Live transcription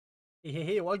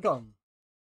Hey, welcome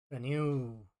to a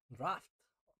new draft.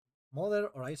 Modern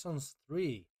Horizons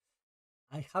 3.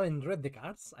 I haven't read the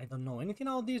cards, I don't know anything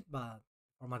about this, but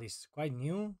format is quite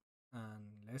new,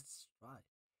 and let's try.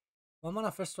 1 mana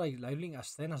first strike, liveling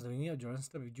as then as the beginning of your end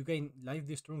step. If you gain life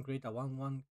this turn, create a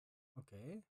 1-1.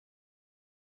 Okay.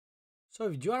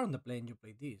 So if you are on the plane, you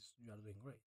play this, you are doing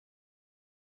great.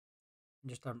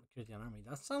 You start creating an army.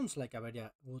 That sounds like a very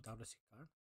good aggressive card.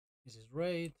 This is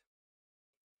great.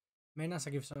 Mana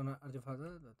sacrifice an artifact,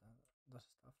 that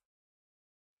stuff.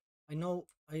 I know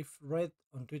I've read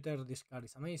on Twitter this card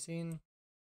is amazing.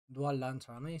 Dual lands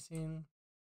are amazing.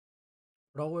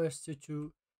 Prowess,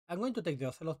 Chuchu. I'm going to take the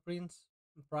Ocelot Prince,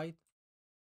 Pride.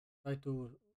 Try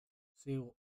to see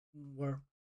where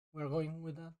we're going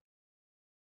with that.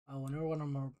 Whenever one or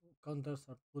more counters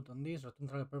are put on this, return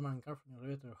target permanent card from your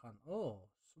graveyard to your hand. Oh,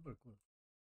 super cool.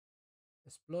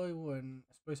 Exploit when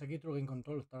exploits a creature gain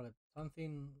control of target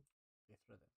something. Okay,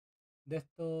 threaten. Death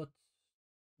Touch,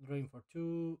 drain for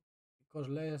 2. It costs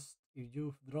less if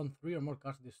you've drawn 3 or more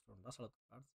cards this turn. That's a lot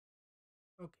of cards.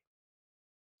 Okay.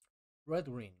 Red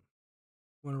Green.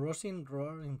 When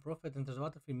Roaring Prophet enters the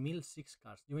battlefield, mill 6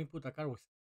 cards. You may put a card with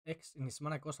X in its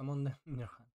mana cost among them in your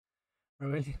hand.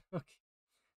 Rebellion. Okay.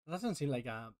 That doesn't seem like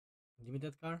a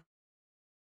limited card.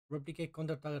 Replicate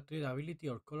counter target trade ability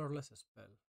or colorless spell.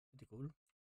 Pretty cool.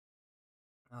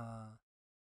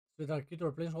 With a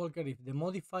creature planeswalker, if the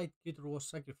modified creature was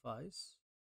sacrificed,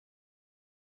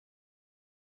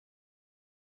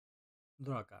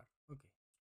 draw a card. Okay.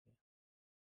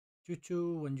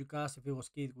 Choo when you cast, if it was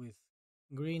keyed with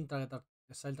green, target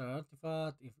exile target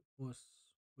artifact. If it was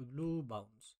with blue,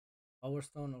 bounce. Power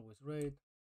Stone, always red.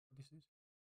 What is this?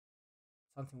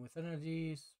 Something with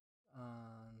energies,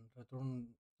 and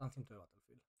return something to the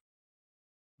battlefield.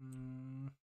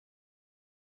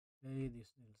 Okay,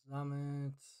 this deals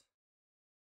damage.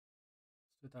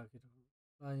 Sweet target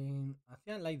flying. I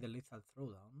think I like the lethal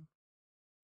throwdown.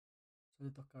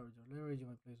 Select of cards your leverage, you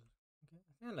may place. Okay,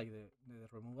 I think I like the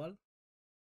removal.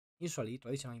 Usually,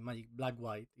 traditional Magic black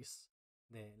white is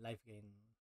the life gain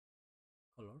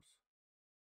colors.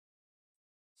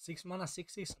 6 mana,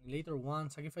 6/6, later 1,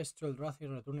 sacrifice 2 Eldrazi,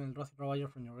 return Eldrazi Provider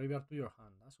from your graveyard to your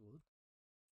hand. That's good.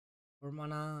 4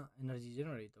 mana, energy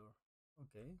generator.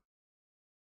 Okay.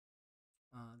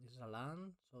 This is a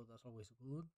land, so that's always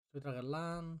good. So target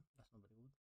land, that's not very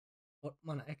good. 4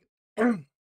 mana,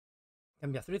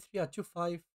 can be a 3/3, a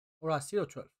 2/5, or a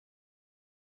 0/12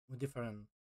 with different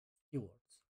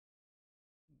keywords.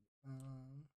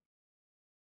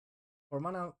 4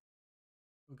 mana,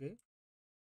 okay.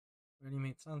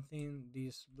 Reanimate something,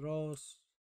 this draws.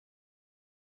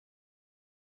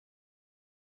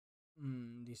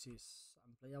 This is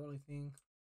unplayable, I think.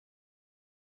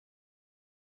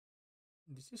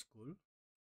 This is cool.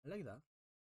 I like that.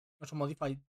 Also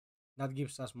modified. That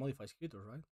gives us modified creatures,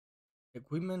 right?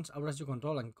 Equipments, average you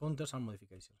control, and counters are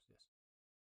modifications. Yes.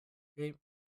 Okay.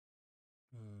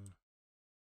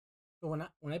 So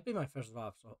when I play my first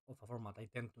drafts of a format, I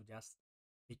tend to just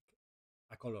pick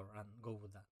a color and go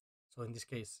with that. So in this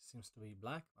case, it seems to be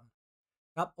black.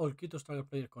 Tap all creatures target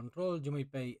player control. You may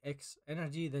pay X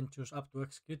energy, then choose up to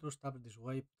X creatures. Tap this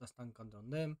way, put a stun counter on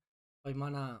them. 5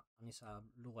 mana, and it's a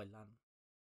blue white land.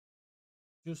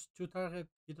 Choose 2 target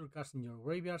creature cards in your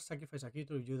graveyard. Sacrifice a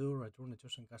creature. If you do, return the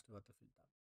chosen card to battlefield tab.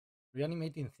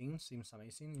 Reanimating things seems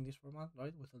amazing in this format,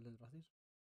 right? With all the Eldrathis.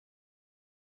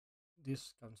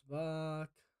 This comes back.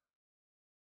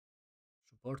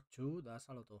 Support 2, that's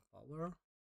a lot of power.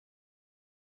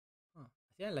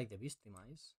 I think I like the Beast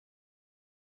Demise.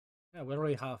 Yeah, we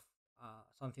already have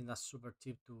something that's super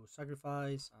cheap to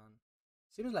sacrifice, and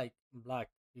seems like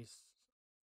black is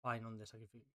fine on the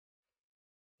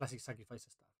classic sacrifice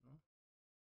stuff, no?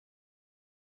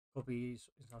 Copy is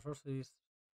not sorceries.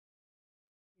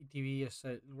 ETB is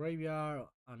a graveyard,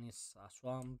 and it's a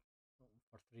swamp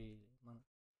for 3 mana.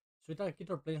 Sweet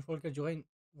Archetor Planeswalker, you gain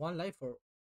 1 life for.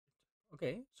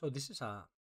 Okay, so this is a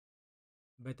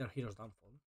better Hero's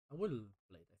Downfall. I will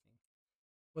play it, I think.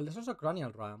 Well, there's also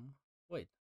Cranial Ram. Wait,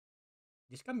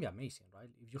 this can be amazing, right?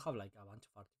 If you have like a bunch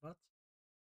of artifacts.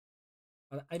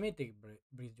 But I may take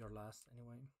Breathe Your Last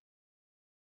anyway.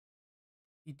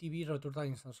 ETB return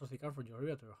instant sorcery card from your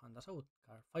graveyard to your hand. That's a good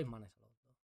card. 5 mana is a lot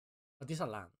though. But this is a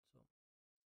land, so.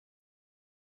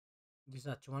 This is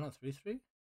a 2 mana 3/3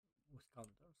 with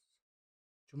counters.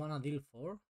 2 mana deal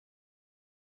 4.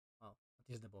 Wow,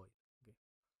 that is the void. Okay.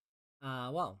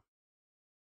 Wow.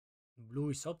 Blue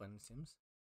is open, it seems.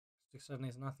 Strixern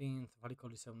is nothing. Theophoric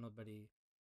Coliseum not very.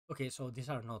 Okay, so these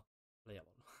are not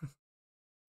playable.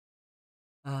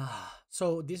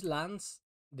 So these lands,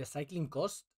 the cycling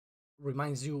cost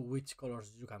reminds you which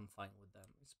colors you can find with them.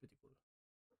 It's pretty cool.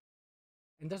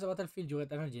 Enters the battlefield, you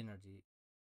get energy.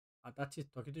 Attach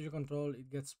it to a creature you control, it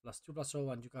gets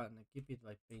 +2/+0, and you can keep it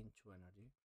by paying 2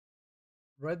 energy.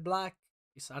 Red black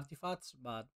is artifacts,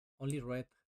 but only red.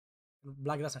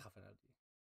 Black doesn't have energy.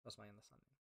 That's my understanding.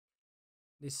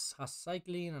 This has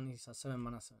cycling and it's a 7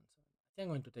 mana 7/7. I think I'm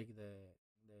going to take the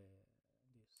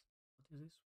this. What is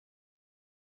this?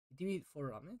 ETB 4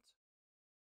 damage.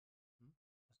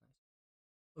 That's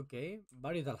nice. Okay,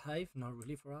 Buried Alive, not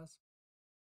really for us.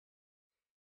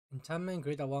 Enchantment,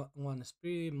 create a 1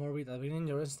 spirit, morbid at the beginning of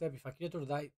your end step. If a creature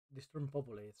dies, this turn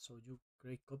populates, so you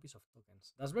create copies of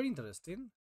tokens. That's very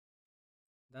interesting.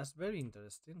 That's very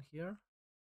interesting here.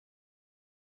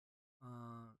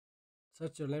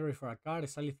 Search your library for a card,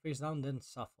 exile it face down, then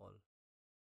shuffle.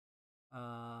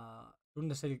 Turn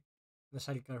the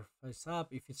exile card face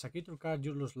up. If it's a creature card,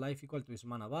 you lose life equal to its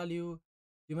mana value.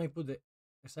 You may put the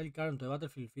exile card onto the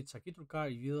battlefield if it's a creature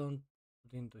card. If you don't,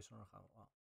 put it into its own hand. Wow.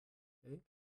 Okay.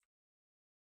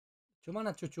 2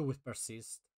 mana 2/2 with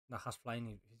persist that has flying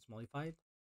if it's modified.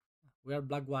 We are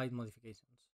black-white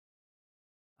modifications.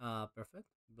 Perfect.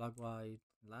 Black-white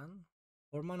land.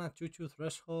 4 mana 2/2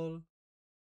 threshold.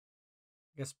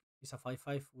 Guess it's a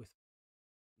 5/5 with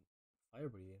fire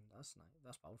breathing. That's nice.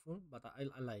 That's powerful. But I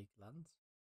like lands.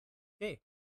 Okay.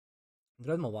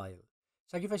 Dread Mobile.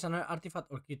 Sacrifice an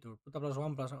artifact or creature. Put a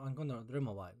 +1/+1 counter on Dread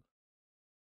Mobile.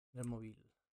 Dread Mobile.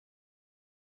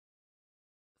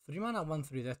 3 mana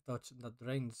 1/3 death touch that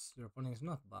drains your opponent is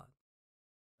not bad.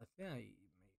 I think I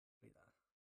may play that.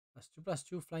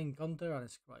 +2/+2 flying counter and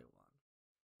scry 1.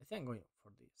 I think I'm going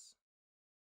for this.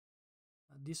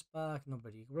 This pack, not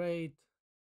very great.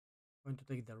 I'm going to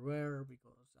take the rare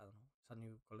because I don't know, it's a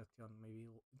new collection.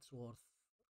 Maybe it's worth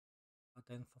a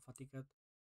 10th of a ticket.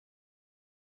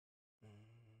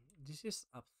 This is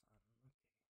Abthan. Okay.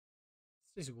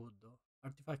 This is good though.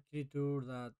 Artifact creature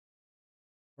that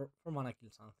for mana kill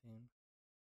something.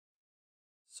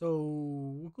 So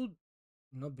we could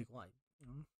not be white, you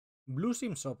know. Blue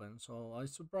seems open, so I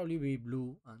should probably be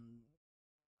blue, and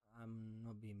I'm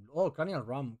not being blue. Oh, Cranial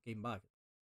Ram came back.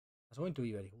 That's going to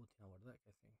be very good in our deck,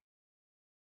 I think.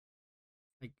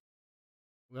 Like,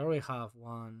 we already have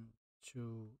 1,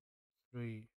 2,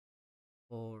 3,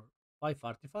 4, 5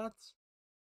 artifacts,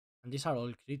 and these are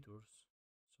all creatures.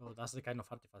 So that's the kind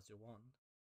of artifacts you want.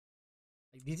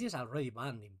 Like, this is already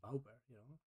banned in Pauper, you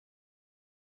know.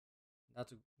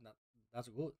 That's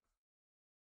good.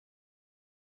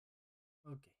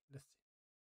 Okay, let's see.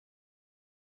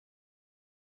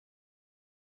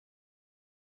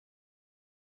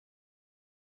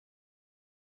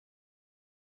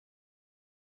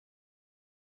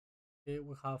 Okay,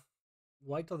 we have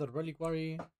White Other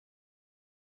Reliquary,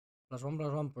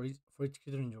 +1/+1 for each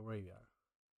creature in your graveyard.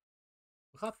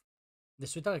 We have the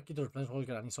Sweeter Creature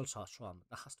Planeswalker, and it's also a swamp.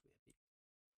 That has to be a big.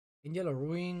 Angel of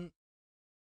Ruin,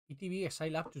 ETB,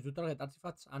 exile up to 2 target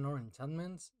artifacts and or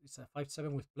enchantments. It's a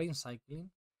 5/7 with plane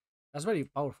cycling. That's very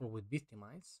powerful with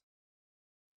Victimize.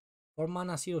 4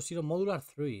 mana 0/0 modular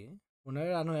 3.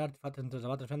 Whenever another artifact enters the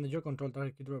battlefield under your control,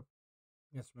 target creature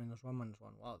gets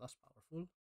 -1/-1. Wow, that's powerful.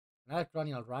 Another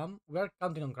Cranial Ram. We are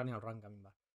counting on Cranial Ram coming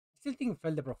back. I still think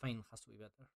Fel the Profane has to be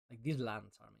better. Like, these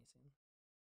lands are amazing.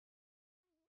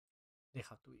 They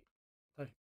have to be.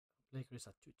 Sorry. Play Chris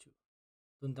at 2/2.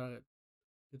 Don't target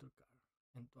creature card.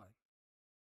 Entwine.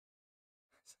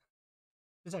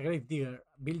 It's a great digger.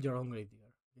 Build your own great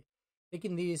digger. Okay.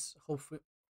 Taking this,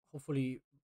 hopefully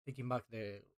taking back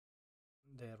the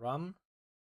Ram.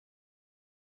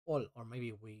 Or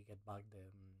maybe we get back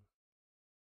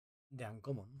the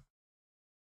uncommon.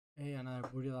 Okay, another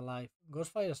Buried Alive.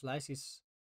 Ghostfire Slice is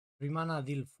 3 mana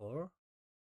deal 4.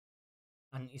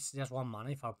 And it's just 1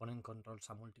 mana if our opponent controls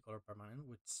a multicolor permanent,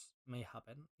 which may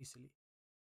happen easily.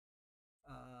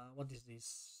 What is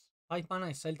this? 5 mana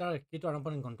is target creature an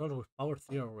opponent controls with power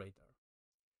 3 or greater.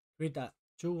 Create a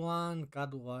 2/1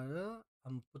 cat water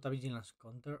and put a vigilance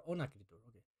counter on a creature.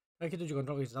 Okay. Target creature you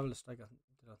control is double strike. So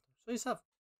it's a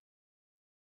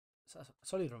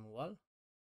solid removal.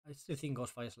 I still think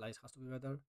Ghostfire Slice has to be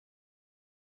better.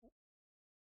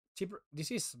 Cheap.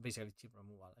 This is basically cheap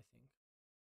removal, I think.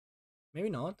 Maybe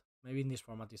not. Maybe in this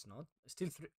format it's not. Still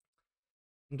 3.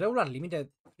 In regular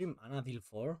limited 3 mana deal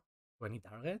 4 to any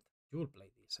target. You will play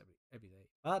this every day.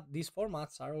 But these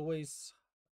formats are always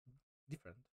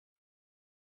different.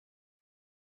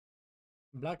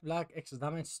 Black X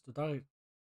damage to target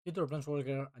creature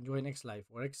planeswalker and you gain X life,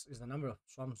 where X is the number of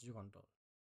swamps you control.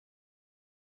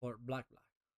 For black.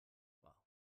 Wow.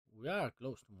 We are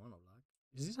close to mono black.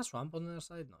 Is this a swamp on the other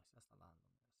side? No, it's just a land on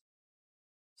the other side.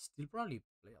 Still probably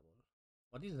playable.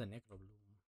 What is the Necro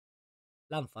Bloom?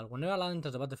 Landfall. Whenever a land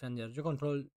enters the battlefield under you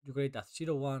control, you create a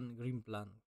 0/1 green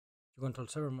plant. You control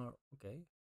 7 more. Okay.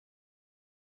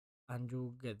 And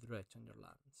you get dredge on your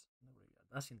lands.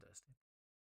 That's interesting.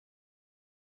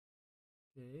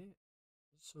 Okay.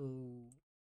 So,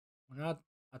 whenever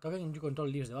a token you control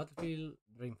leaves the battlefield,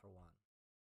 drain for 1.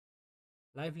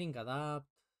 Lifelink, adapt,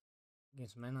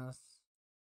 against menace,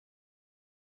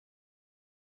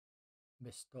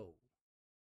 bestow.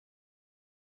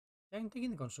 Yeah, I'm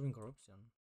taking the consuming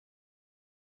corruption.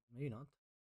 Maybe not.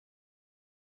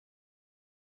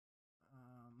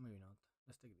 Maybe not.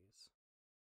 Let's take this.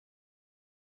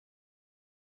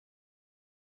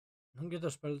 Non-creator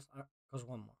spells cost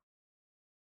 1 more.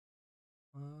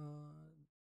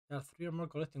 There are 3 or more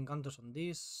collecting counters on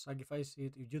this. Sacrifice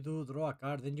it. If you do, draw a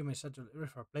card, then you may search every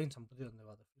 4 planes and put it on the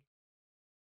battlefield.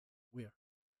 Weird.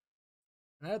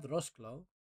 Another Rosclaw.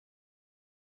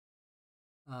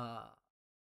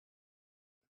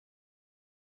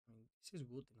 This is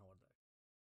good in our deck.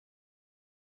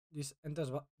 This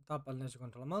enters tap unless you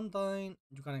control a mountain.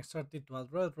 You can extract it to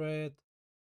add red,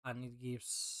 and it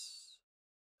gives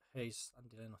haste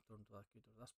until end of turn to that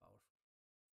creature. That's powerful.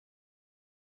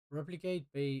 Replicate,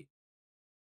 pay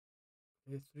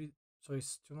 3, so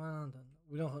it's 2 mana.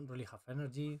 We don't really have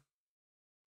energy.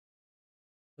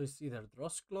 So it's either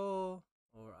Drosclaw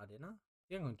or Arena. I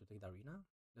think I'm going to take the Arena.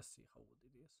 Let's see how good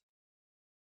it is.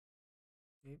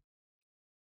 Okay.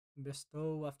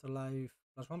 Bestow, Afterlife,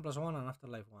 +1/+1, and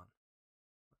Afterlife 1.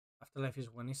 Afterlife is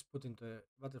when it's put into the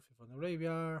battlefield from the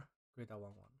graveyard. Create a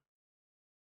 1/1.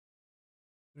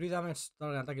 3 damage,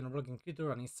 target attacking or blocking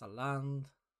creature, and it's a land.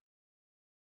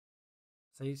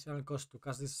 Additional cost to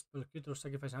cast this spell creature,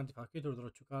 sacrifice an artifact creature, draw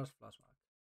 2 cards, flashback.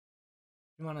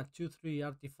 You mana 2/3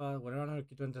 artifact, whenever another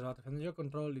creature enters the battlefield under your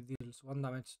control, it deals 1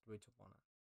 damage to each opponent.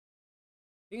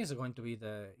 I think it's going to be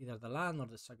either the land or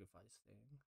the sacrifice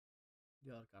thing.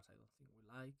 The other cards I don't think we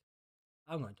like.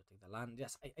 I'm going to take the land.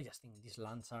 Yes, I just think these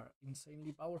lands are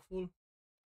insanely powerful.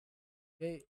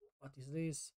 Okay, what is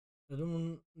this?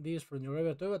 Return this from your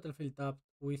graveyard to a battlefield tapped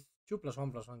with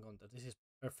 2/1/1 counters. This is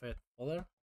perfect fodder.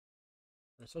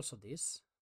 There's also this,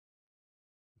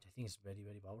 which I think is very,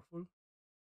 very powerful.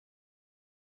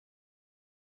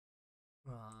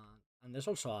 And there's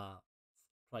also a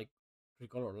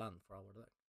tricolor land for our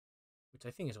deck, which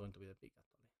I think is going to be the pick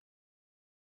actually.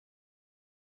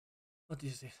 What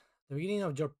is this? The beginning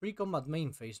of your pre-combat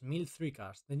main phase, mill 3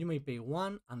 cards. Then you may pay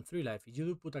 1 and 3 life. If you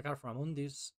do, put a card from among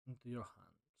these into your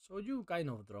hand. So you kind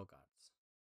of draw cards.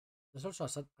 There's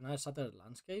also another Shattered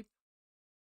Landscape,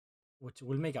 which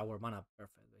will make our mana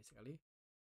perfect, basically.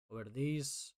 Over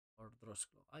this or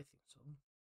Drosclaw. I think so.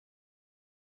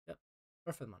 Yep,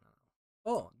 perfect mana now.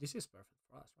 Oh, this is perfect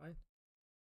for us, right?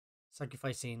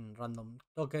 Sacrificing random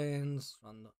tokens,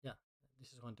 yeah,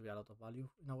 this is going to be a lot of value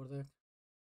in our deck.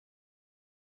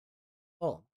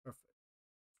 Oh, perfect.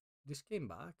 This came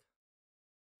back.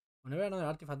 Whenever another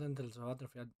artifact enters the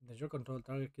battlefield under your control,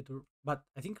 target creature. But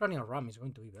I think running a ram is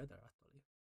going to be better, actually.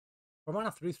 For mana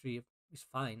 3/3 is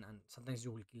fine, and sometimes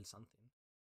you will kill something.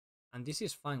 And this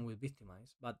is fine with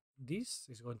Victimize, but this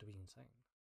is going to be insane.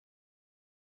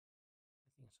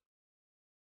 I think so.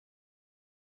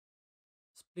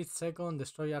 Split second,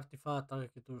 destroy artifact,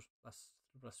 target creatures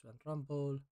 +3/+2 and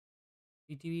trample.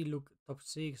 ETB, look top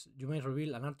 6. You may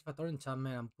reveal an artifact or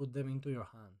enchantment and put them into your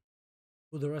hand.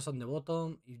 Put the rest on the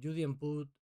bottom. If you didn't put.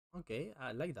 Okay,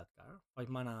 I like that card. 5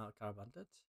 mana card advantage.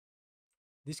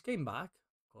 This came back,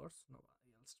 of course.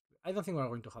 Nobody else. I don't think we're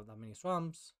going to have that many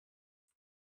swamps.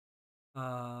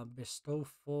 Bestow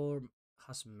 4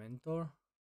 has Mentor.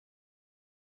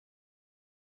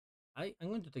 I'm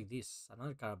going to take this.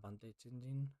 Another card advantage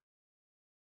engine.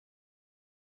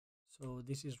 So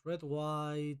this is red,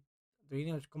 white. The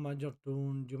beginning of combat your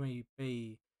turn, you may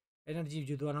pay energy if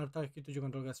you do another target creature you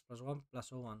control gets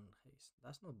 +1/+0 and haste.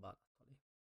 That's not bad actually.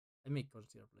 I may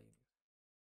consider playing it.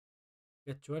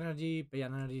 Get 2 energy, pay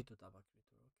an energy to tap a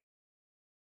creature.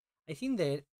 Okay. I think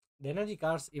the energy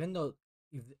cards, even though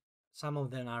if some of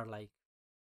them are like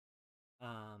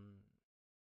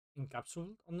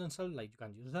encapsulated on themselves, like you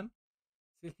can use them.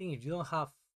 Still think if you don't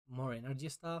have more energy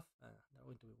stuff, they're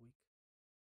going to be weak.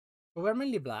 So we're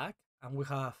mainly black, and we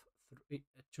have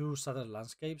 2 Shattered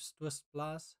Landscapes, 2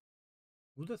 plus.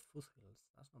 Wooded Foothills,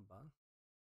 that's not bad.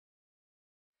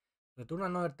 Return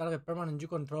another target permanent you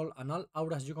control and all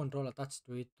auras you control attached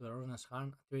to it to the owner's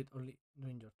hand. Activate only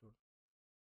during your turn.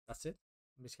 That's it.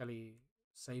 Basically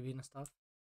saving stuff.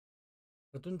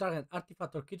 Return target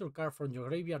artifact or creature card from your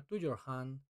graveyard to your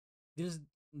hand. Deals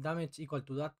damage equal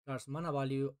to that card's mana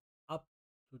value up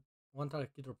to 1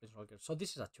 target creature planeswalker. So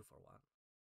this is a 2-for-1.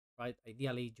 Right?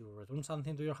 Ideally you return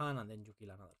something to your hand and then you kill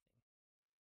another thing.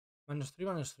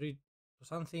 -3/-3 to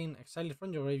something. Exile it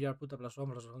from your graveyard. Put a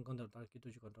 +1/+1 counter target creature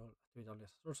you control. Activate only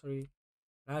as a sorcery.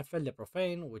 And I felt the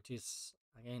Profane, which is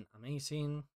again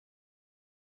amazing.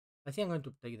 I think I'm going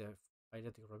to take the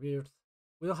Pyretic Rebirth.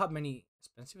 We don't have many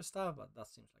expensive stuff, but that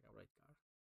seems like a great card.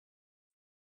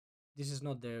 This is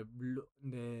not the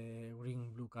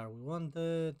green blue card we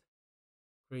wanted.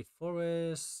 Great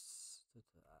Forest.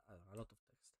 A lot of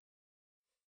text.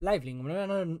 Lifelink. Whenever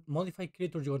another modified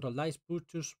creature you control dies, put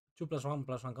choose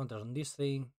 2/1/1 counters on this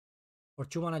thing. For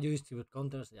 2 mana you distribute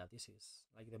counters. Yeah, this is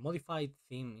like the modified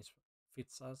theme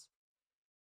fits us.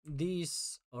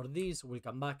 This or this will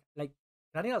come back. Like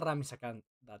Cranial Ram is a card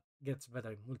that gets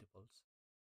better in multiples.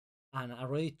 And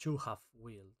already 2 have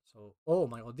wheel. So, oh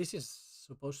my god, this is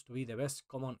supposed to be the best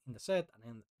common in the set, and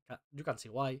then you can see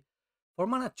why. 4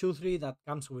 mana 2/3 that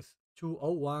comes with 2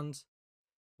 0-1s.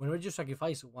 Whenever you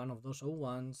sacrifice one of those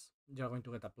 0-1s, you're going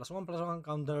to get a +1/+1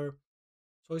 counter.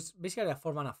 So it's basically a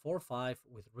 4 mana 4/5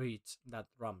 with reach that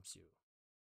ramps you.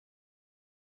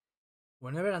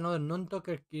 Whenever another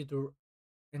non-toker creature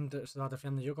enters the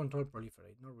battlefield under your control,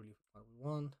 proliferate. Not really what we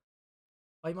want.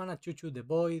 5 mana 2/2 the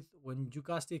Void. When you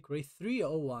cast it, create 3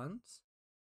 0-1s.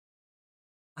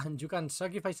 And you can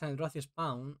sacrifice an Eldrazi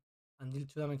spawn and deal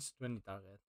 2 damage to any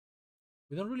target.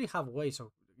 We don't really have ways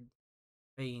of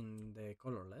paying the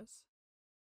colorless.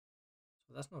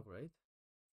 So that's not great.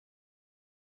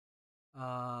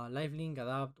 Lifelink,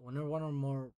 adapt. Whenever one or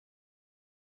more.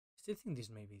 I still think this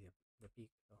may be the peak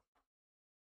though.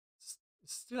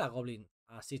 It's still a goblin,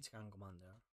 a siege gun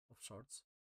commander of sorts.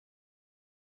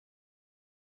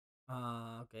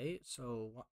 Okay,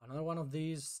 so another one of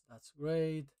these. That's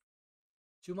great.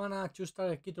 2 mana, choose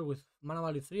target creature with mana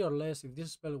value 3 or less. If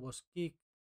this spell was kicked,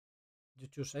 you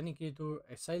choose any creature,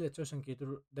 exile the chosen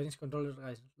creature, then its controller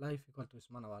gets life equal to its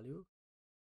mana value.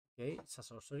 Okay, it's a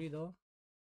sorcery though.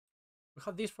 We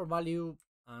have this for value,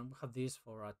 and we have this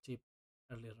for a cheap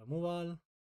early removal.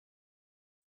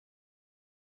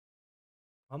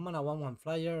 1 mana, 1/1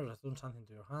 flyer, return something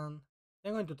to your hand.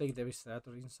 I'm going to take the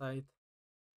Viscerator Insight.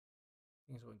 I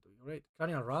think it's going to be great.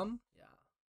 Cranial Ram, yeah,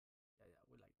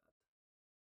 we like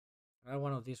that. Another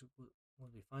one of these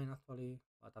would be fine actually,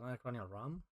 but another Cranial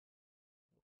Ram.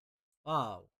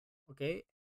 Wow, okay.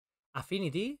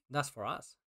 Affinity, that's for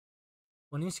us.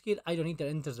 When in-skill Iron Eater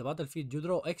enters the battlefield, you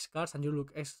draw X cards and you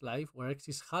look X life, where X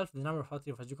is half the number of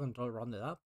artifacts you control rounded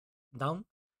up. Down.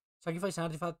 Sacrifice an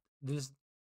artifact, deals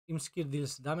in-skill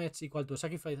deals damage equal to a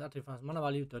sacrifice artifact's mana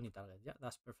value to any target. Yeah,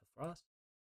 that's perfect for us.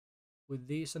 With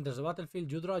this enters the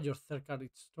battlefield, you draw your third card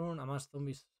each turn, amass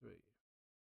zombies 3.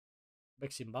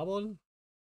 Vexing Bubble.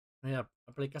 Yeah,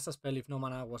 apply cast a spell if no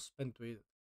mana was spent to it.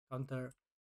 Counter.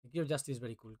 The Key of Justice,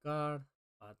 very cool card,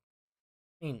 but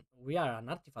I mean, we are an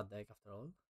artifact deck after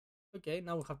all. Okay,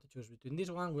 now we have to choose between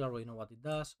this one, we already know what it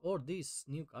does, or this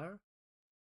new card.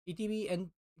 ETB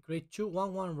and create 2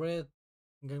 1/1 red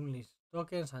game list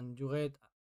tokens, and you get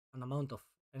an amount of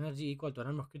energy equal to a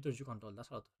number of creatures you control. That's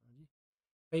a lot of energy.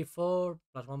 Pay 4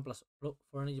 +1 plus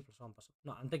 4 energy +1 plus.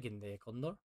 No, I'm taking the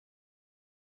Condor.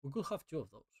 We could have 2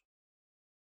 of those.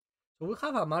 So we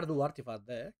have a Mardu artifact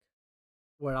deck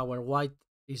where our white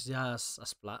is just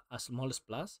a small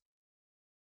splash,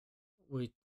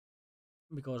 which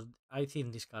because I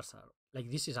think these cards are like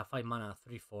this is a 5 mana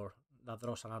 3/4 that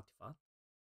draws an artifact.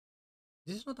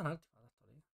 This is not an artifact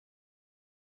actually.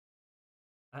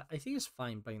 I think it's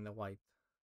fine playing the white.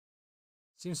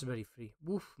 Seems very free.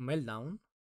 Oof, Meltdown.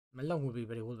 Meltdown would be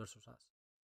very good versus us.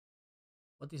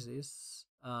 What is this?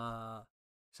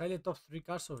 Exile the top 3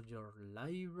 cards of your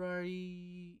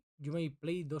library. You may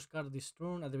play those cards this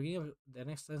turn. At the beginning of the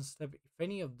next end step, if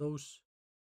any of those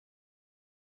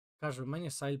cards remain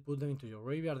exiled, put them into your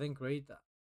graveyard, then create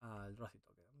Eldrazi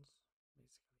tokens.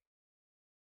 Basically.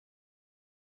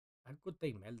 I could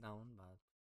take Meltdown, but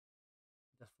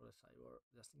just for the cyber,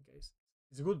 just in case.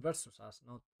 It's good versus us,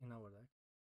 not in our deck.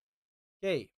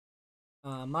 Okay.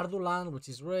 Marduland, which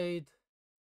is great.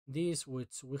 This,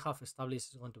 which we have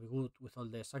established, is going to be good with all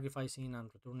the sacrificing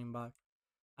and returning back.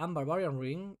 And Barbarian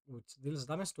Ring, which deals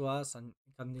damage to us and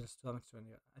can deal damage to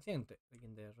anyone. I think I'm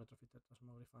taking the retrofitted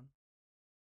Cosmogriffon.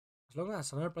 As long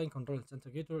as another playing controls enter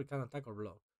creature, it can attack or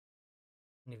block.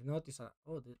 And if not, it's a.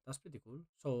 Oh, that's pretty cool.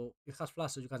 So it has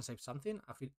flash, so you can save something.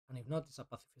 And if not, it's a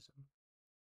pacifism.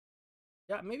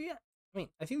 Yeah, maybe. I mean,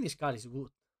 I think this card is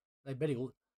good. Like, very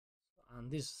good. And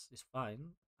this is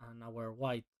fine. And our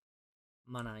white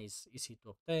mana is easy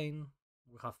to obtain.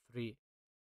 We have 3.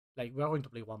 Like, we are going to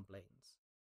play 1 planes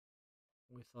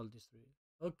with all these 3.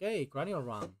 Okay, Cranial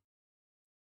Ram.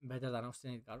 Better than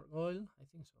Obstinate Gargoyle? I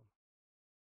think so.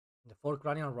 The 4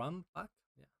 Cranial Ram pack?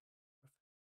 Yeah.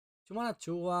 Perfect. 2 mana,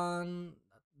 2/1.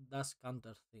 dash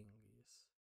counter thing is.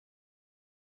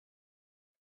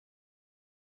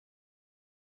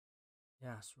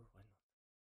 Yeah, sure, why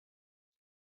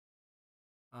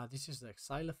not? This is the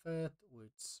exile effect,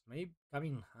 which may come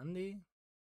in handy.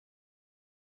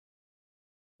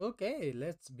 Okay,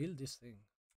 let's build this thing.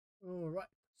 Alright,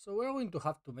 so we're going to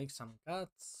have to make some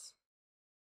cuts.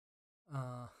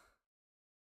 Uh,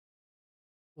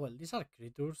 well, these are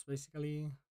creatures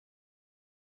basically.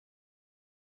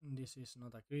 This is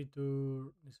not a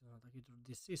creature. This is not a creature.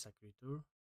 This is a creature.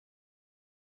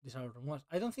 These are rumors.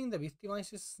 I don't think the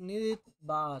victimize is needed,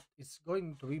 but it's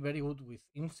going to be very good with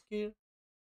Imskir.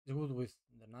 It's good with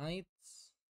the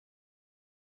knights.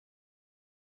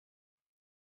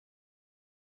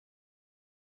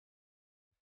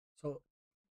 So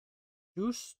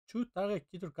choose two target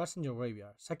creature cards in your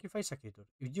graveyard. Sacrifice a creature.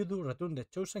 If you do, return the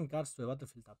chosen cards to the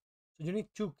battlefield tab. So you need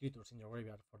two creatures in your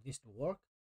graveyard for this to work.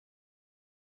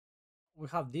 We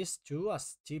have these two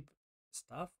as cheap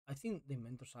stuff. I think the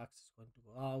Inventor's Axe is going to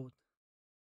go out.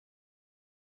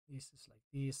 This is like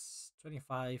this.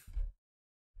 25.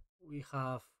 We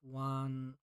have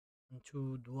one and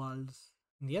two duals.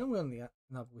 In the end, we only end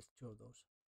up with two of those.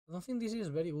 I don't think this is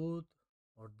very good.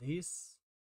 Or this.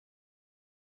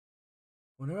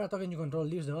 Whenever a token you control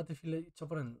leaves the battlefield, each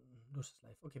opponent loses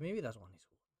life. Okay, maybe that one is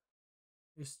good.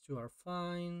 These two are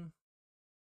fine.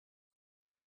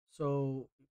 So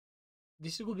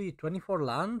this would be 24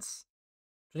 lands.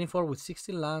 24 with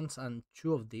 16 lands and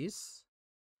two of these.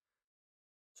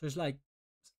 So it's like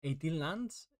 18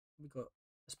 lands. Because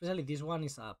especially this one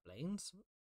is a plains.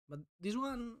 But this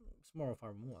one is more of a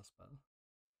removal spell.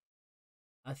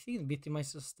 I think victimize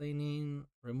sustaining,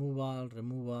 removal,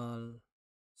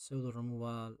 pseudo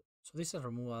removal. So this is a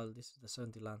removal, this is the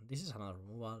 70 land, this is another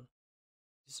removal.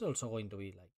 This is also going to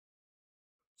be like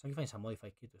sacrifice a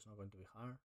modified kit is not going to be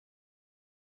hard.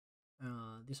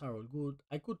 These are all good.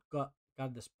 I could cut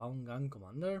the spawn gun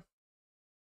commander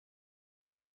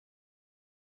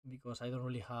because I don't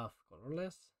really have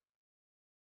colorless.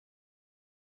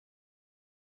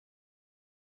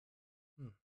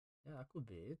 Yeah, that could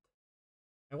be it.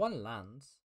 I want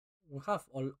lands. We have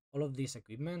all of this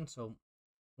equipment, so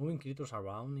moving creatures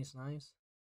around is nice.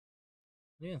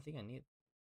 I don't even think I need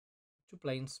two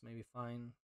planes, maybe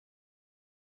fine.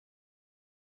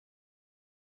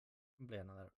 Play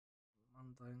another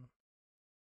mountain.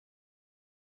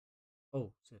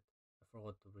 Oh shit! I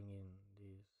forgot to bring in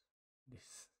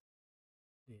this,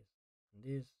 this, and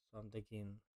this. So I'm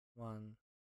taking one,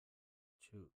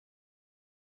 two,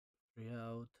 three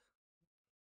out.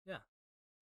 Yeah.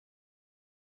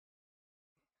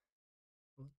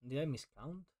 Oh, did I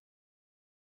miscount?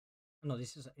 No,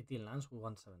 this is 18 lands with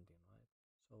 117, right?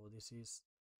 So this is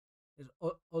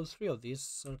all three of these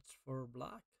search for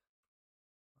black.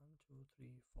 1, 2, 3,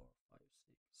 4, 5,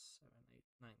 6, 7, 8,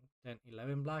 9, 10,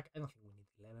 11 black. I don't think we need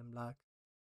 11 black.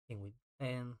 I think with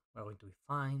 10 we're going to be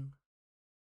fine.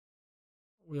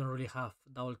 We don't really have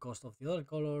double cost of the other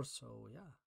colors, so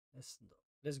yeah, let's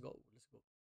go.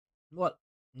 Well,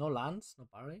 no lands, no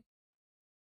parry.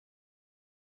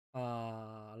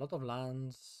 A lot of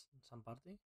lands, some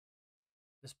party.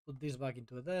 Let's put this back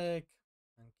into the deck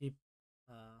and keep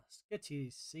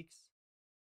sketchy 6.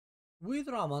 We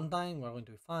draw a mountain, we're going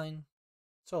to be fine.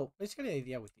 So basically the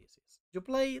idea with this is you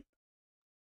play it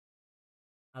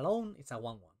alone, it's a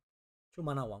 1-1. 2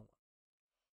 mana 1-1.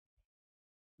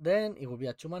 Then it will be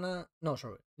a 2 mana, no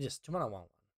sorry, yes, 2 mana 1-1.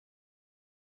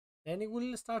 Then it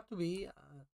will start to be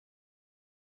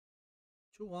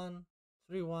 2-1,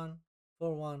 3-1,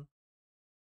 4-1,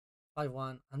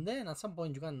 5-1, and then at some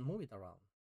point you can move it around.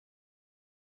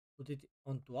 Put it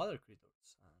onto other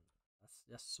creatures, and that's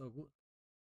just so good.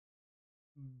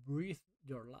 Breathe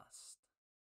your last.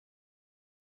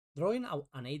 Drawing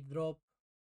an 8 drop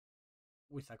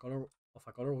with a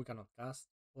color we cannot cast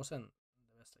wasn't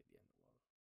the best idea in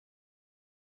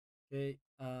the world.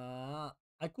 Okay,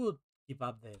 I could keep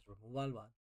up the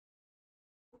removal,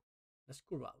 but let's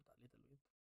curve out a little bit.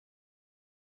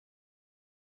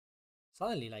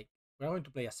 Suddenly, like, we're going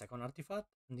to play a second artifact,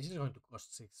 and this is going to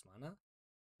cost 6 mana.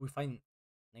 We find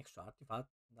next to artifact,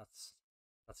 that's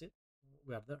it.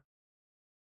 We are there.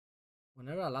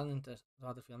 Whenever a land enters the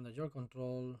battlefield under your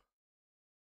control,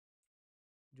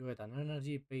 you get an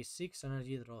energy, pay 6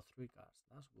 energy, draw 3 cards.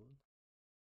 That's good.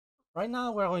 Right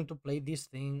now, we're going to play this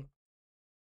thing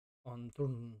on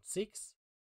turn 6,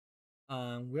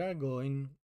 and we are going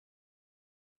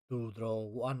to draw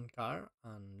 1 card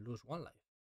and lose 1 life.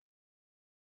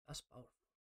 That's powerful.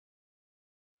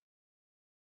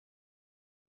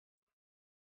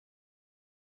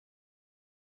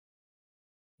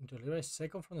 Into a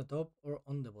second from the top or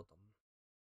on the bottom.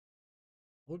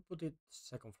 We'll put it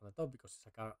second from the top because it's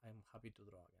a card I'm happy to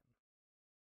draw again.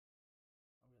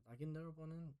 Are we attacking their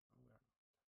opponent? No,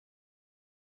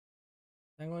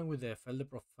 we are not. I'm going with the Fell the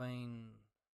Profane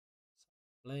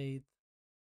Blade.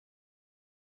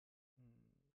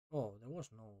 Oh, there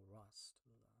was no rush to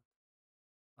do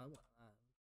that. Well,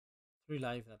 3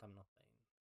 life that I'm not playing.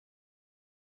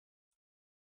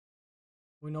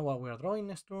 We know what we are drawing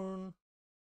next turn.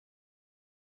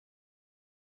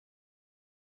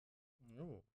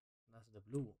 Oh, that's the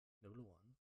blue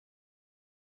one.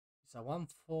 It's a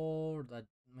 1/4 that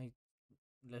may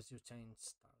lets you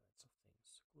change targets of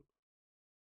things. Cool.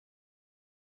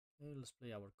 Okay, let's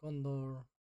play our Condor.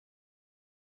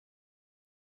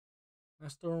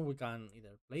 Next turn we can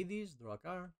either play this, draw a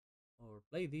card, or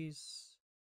play this,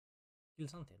 kill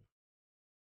something.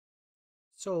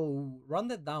 So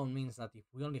rounded down means that if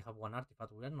we only have one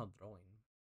artifact, we are not drawing.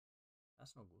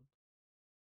 That's not good.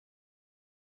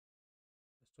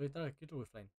 Destroy target creature with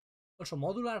flame. Also,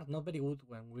 modular not very good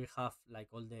when we have like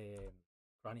all the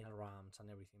cranial rams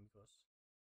and everything because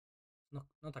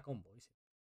it's not a combo, is it?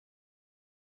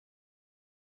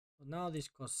 But now this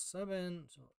costs 7,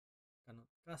 so cannot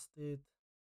cast it.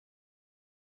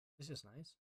 This is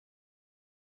nice.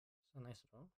 It's a nice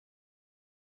draw.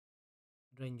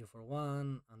 Drain you for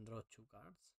 1 and draw 2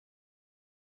 cards.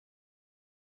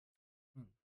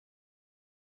 Hmm.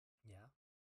 Yeah,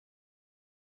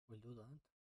 we'll do that.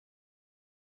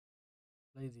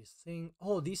 Play this thing.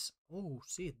 Oh, this. Oh,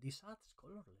 shit. This adds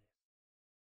colorless.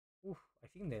 Oof. I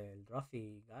think the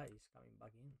Eldrazi guy is coming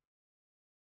back in.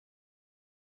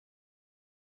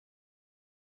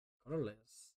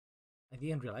 Colorless. I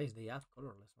didn't realize they add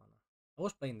colorless mana. I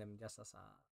was playing them just as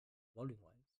a Evolving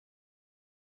Wilds.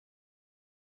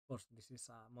 Of course, this is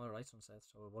a Modern Horizon set,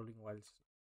 so Evolving Wilds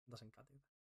doesn't cut it.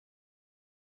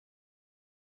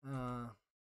 I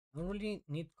don't really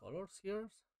need colors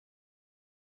here.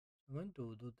 I'm going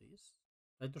to do this.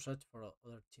 Try to search for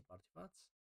other cheap artifacts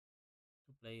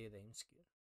to play the Imskir.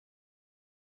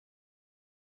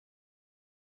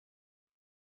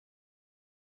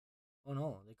 Oh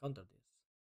no, they counter this.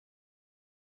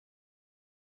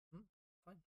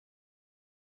 Fine.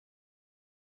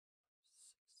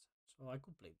 6. So I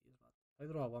could play this, but if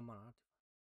I draw a 1 mana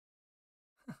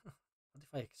artifact. What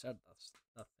if I exert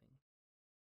that thing?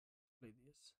 Play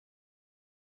this.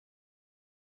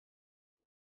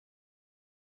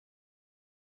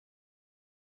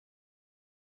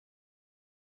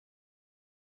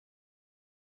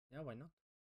 Yeah, why not?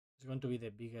 It's going to be the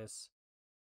biggest,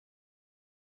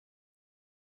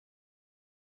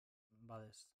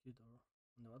 baddest tutor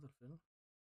on the battlefield.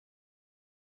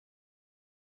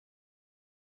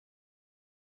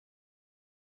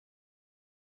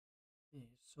 Yeah,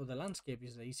 so the landscape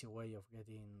is the easy way of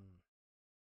getting.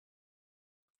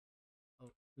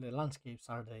 Oh, the landscapes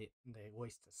are the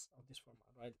wastes of this format,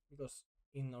 right? Because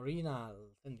in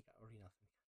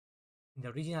in the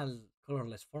original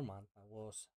colorless format, that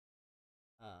was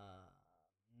uh,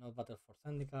 not Battle for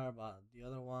Zendikar, but the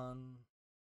other one.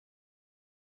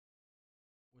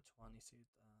 Which one is it?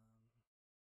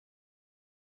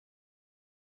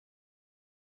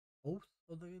 Oath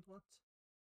of the Gatewatch.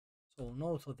 So on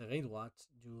Oath of the Gatewatch,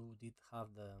 you did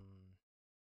have the.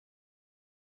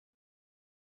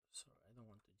 Sorry, I don't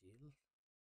want to yield.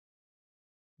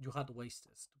 You had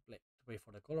wastes to pay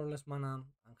for the colorless mana,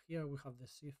 and here we have the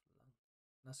Sith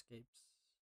landscapes.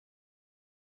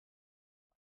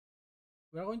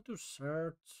 We are going to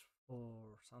search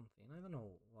for something. I don't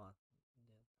know what.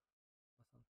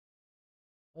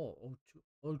 Oh,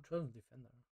 all 12 defender.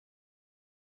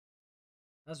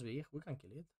 That's big. We can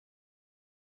kill it.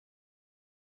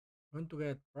 I'm going to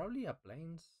get probably a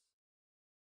planes.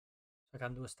 So I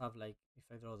can do stuff like if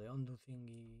I draw the undo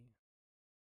thingy.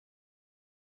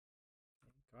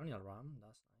 Okay, cranial ram.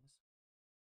 That's nice.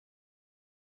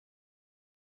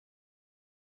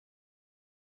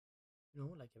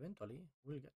 Like eventually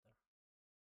we'll get there.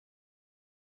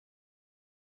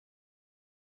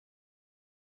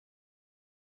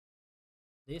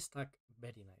 They stack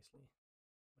very nicely.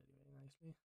 Very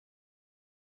nicely.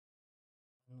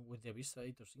 And with the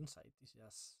Eviscerator's Insight, it's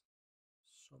just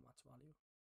so much value.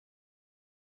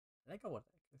 I like our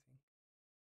deck, I think.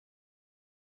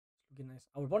 It's looking nice.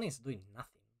 Our opponent is doing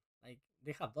nothing. Like,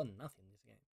 they have done nothing this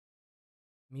game.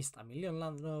 Missed a million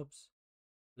land drops.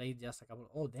 Played just a couple.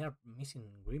 Oh, they are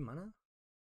missing green mana?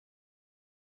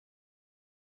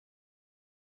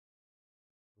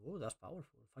 Oh, that's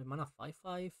powerful. 5 mana,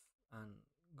 5/5, and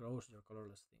grows your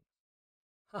colorless thing.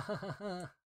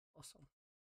 Awesome.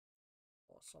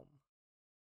 Awesome.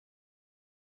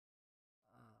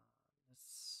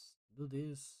 Let's do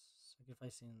this.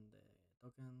 Sacrificing the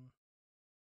token.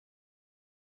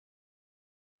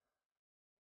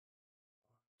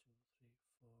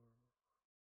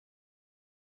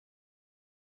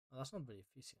 that's not very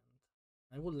efficient.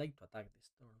 I would like to attack this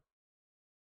turn.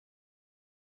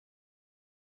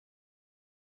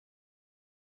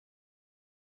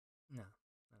 No,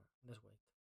 no, let's wait.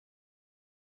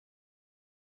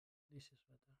 This is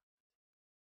better.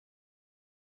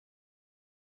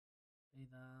 Play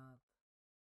that.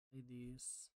 Play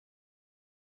this.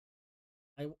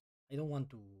 I I don't want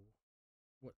to.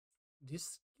 What?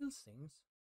 This kills things.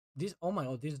 This. Oh my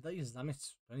god! This is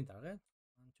damage 20 target.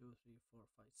 1, 2, 3, 4,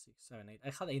 5, 6, 7, 8. I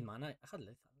had 8 mana. I had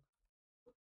lethal.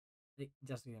 I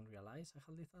just didn't realize I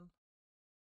had lethal.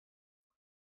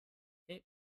 Okay.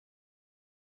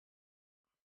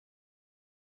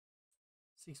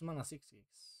 6 mana, 6 6.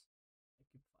 I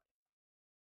keep 5.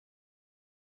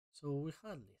 So we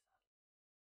had lethal,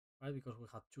 right? Because we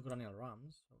had 2 cranial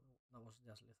rams. So that was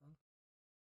just lethal.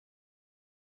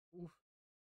 Oof.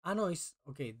 Ah, no, it's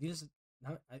okay. This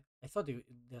I thought it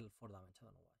dealt 4 damage. I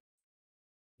don't know why.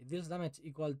 It deals damage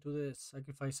equal to the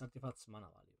sacrifice artifact's mana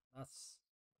value. That's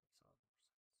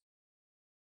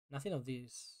makes a lot more sense. Nothing of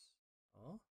this.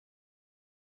 Oh,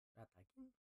 they're attacking.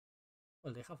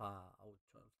 Well, they have a out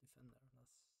 12 defender.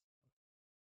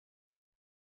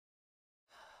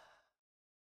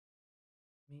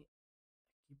 That's me.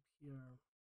 I keep here.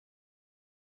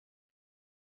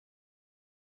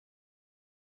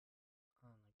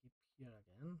 And I keep here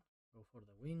again. Go for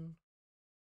the win.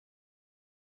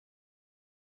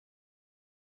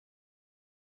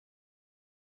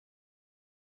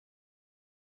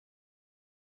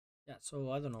 Yeah,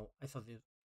 so I don't know. I thought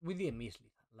we didn't miss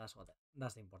lethal.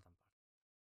 That's the important part.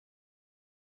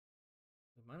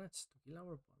 We managed to kill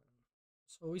our opponent.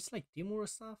 So it's like Timur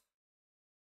stuff.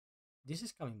 This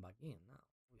is coming back in now.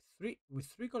 With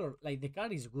three color, like the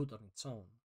card is good on its own.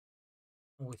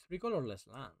 And with 3 colorless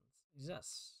lands, it's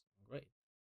just great.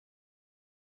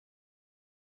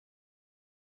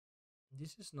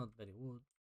 This is not very good.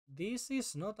 This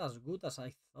is not as good as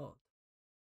I thought.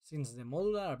 Since the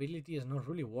modular ability is not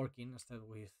really working instead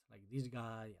with like this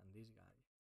guy and this guy.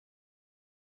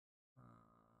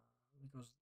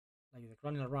 Because like the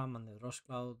Cranial Ram and the Dross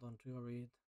Cloud don't trigger it.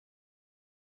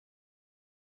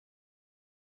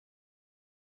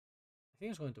 I think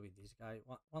it's going to be this guy.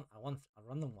 A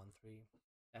random 1/3.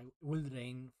 I will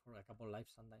drain for a couple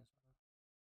lives sometimes.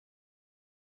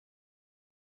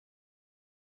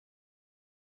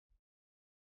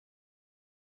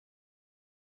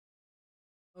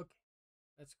 Okay,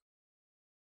 let's go.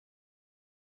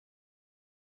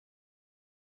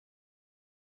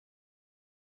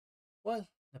 Well,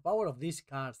 the power of these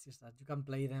cards is that you can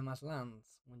play them as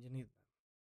lands when you need them.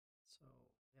 So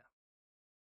yeah,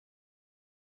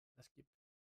 let's keep.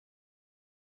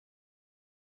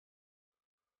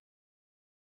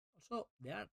 Also,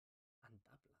 they are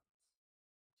untapped lands,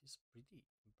 which is pretty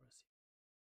impressive.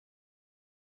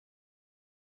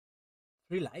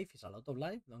 3 life is a lot of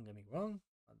life, don't get me wrong,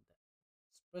 but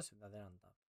it's impressive that they're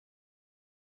untapped.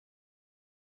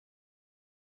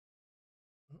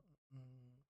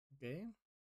 Okay,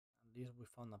 at least we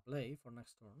found a play for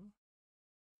next turn.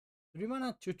 3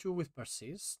 mana 2/2 with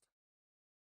Persist.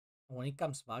 When it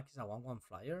comes back, it's a 1/1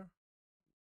 flyer.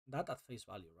 That at face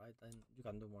value, right? Then you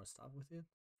can do more stuff with it.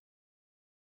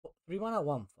 3 mana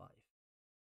 1/5.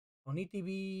 On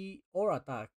ETB or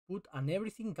attack, put an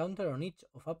everything counter on each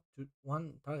of up to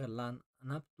 1 target land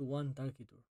and up to 1 target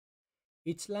creature.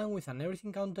 Each land with an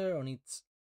everything counter on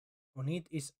it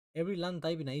is every land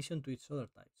type in addition to its other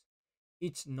types.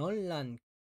 Each non-land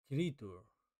creature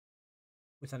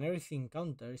with an everything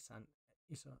counter is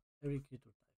every creature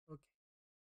type. Okay,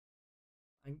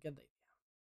 I get the idea.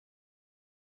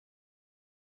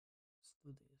 Let's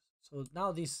do this. So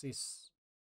now this is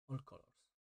all colors.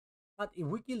 But if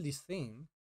we kill this thing,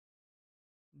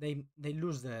 they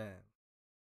lose the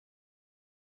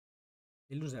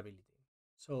ability.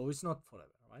 So it's not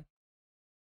forever, right?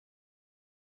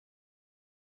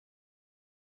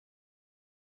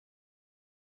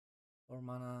 4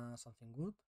 mana, something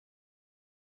good.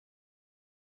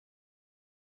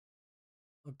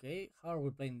 Okay, how are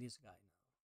we playing this guy now?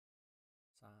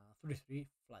 It's a 3/3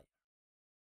 flyer.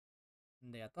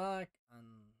 And they attack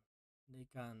and they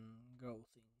can grow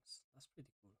things. That's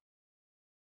pretty cool.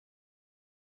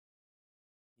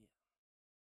 Yeah.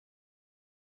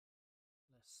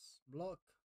 Let's block.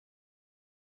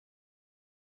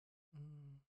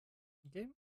 Okay.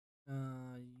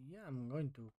 Yeah, I'm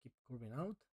going to keep curving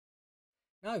out.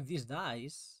 Now, if this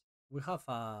dies, we have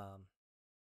a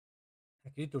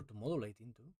creature to modulate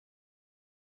into.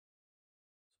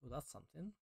 So that's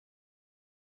something.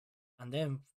 And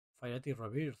then Firetic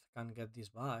Rebirth can get this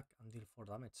back and deal 4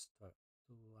 damage to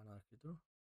another creature.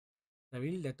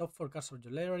 Reveal the top 4 cards of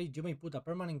your library. You may put a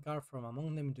permanent card from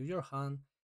among them into your hand.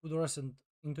 Put the rest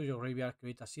into your graveyard.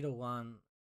 Create a 0/1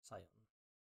 Scion.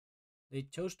 They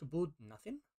chose to put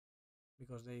nothing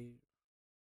because they.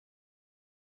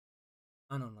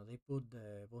 Ah, no, no, they put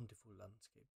the Bountiful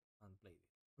Landscape and played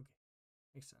it. Okay,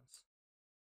 makes sense.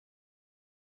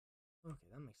 Okay,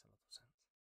 that makes a lot of sense.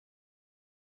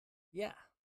 Yeah.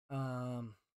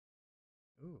 Um.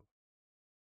 Ooh.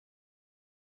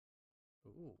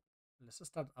 Ooh. Let's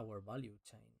start our value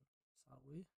chain, shall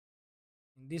we?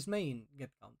 This may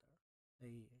get counter.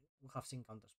 We have seen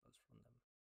counter spells from them.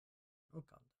 No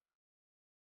counter.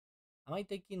 Am I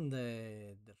taking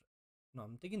the no,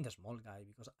 I'm taking the small guy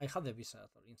because I have the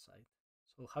Viscerator inside.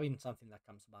 So having something that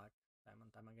comes back time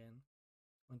and time again is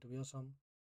going to be awesome.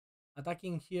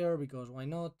 Attacking here because why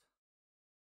not?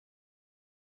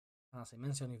 As I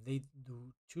mentioned, if they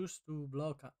do choose to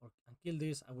block and kill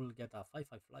this, I will get a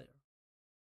 5/5 flyer.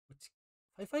 Which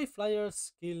 5/5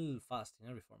 flyers kill fast in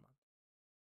every format.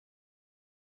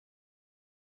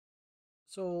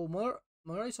 So Modern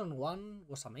Horizon 1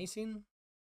 was amazing.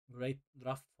 Great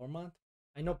draft format.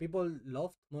 I know people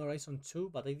loved Modern Horizon 2,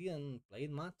 but I didn't play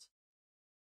it much.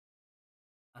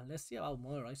 And let's see about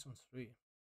Modern Horizon 3.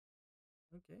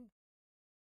 Okay.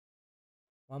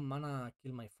 1 mana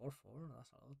kill my 4/4.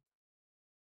 That's a lot.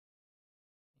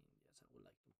 Yes, I would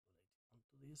like to put it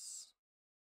onto this.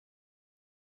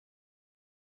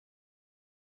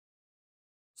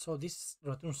 So this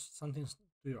returns something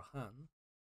to your hand.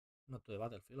 Not to the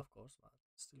battlefield, of course, but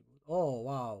still good. Oh,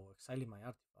 wow. Exiling my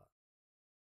artifact.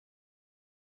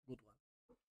 Good one.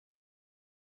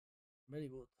 Very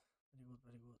good. Very good,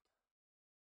 very good.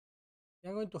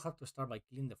 Yeah, I'm going to have to start by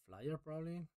killing the flyer,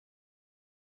 probably.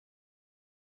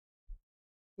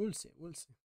 We'll see, we'll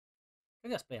see. I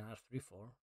can just play another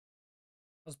 3/4.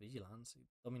 That's vigilance. It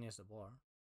dominates the board.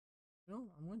 You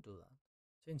know, I'm going to do that.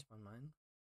 Change my mind.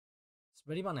 It's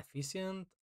very beneficent,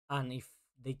 and if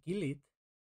they kill it,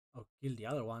 or kill the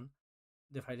other one,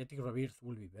 the Firetic Rebirth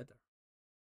will be better.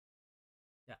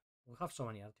 Yeah, we have so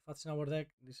many artifacts in our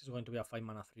deck. This is going to be a 5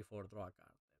 mana 3/4 draw a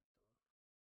card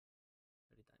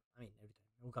every time. I mean, every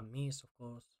time. We can miss, of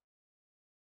course.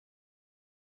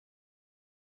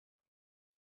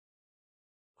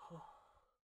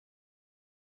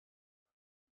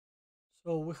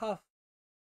 So we have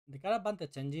the card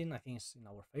advantage engine, I think, is in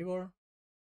our favor.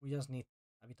 We just need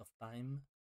a bit of time.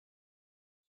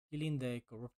 Killing the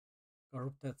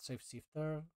corrupted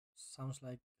shapeshifter sounds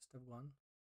like step one.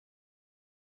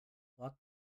 What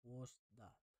was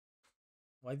that?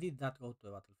 Why did that go to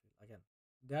the battlefield? Again,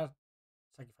 they are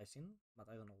sacrificing, but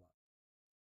I don't know what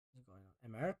is going on.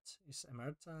 Emerge? Is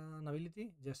Emerge an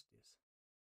ability? Yes, it is.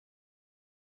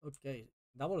 Okay,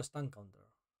 double stun counter.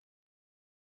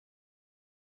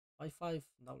 5/5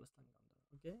 double stun counter.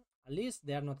 Okay, at least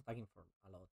they are not attacking for a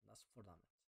lot. That's for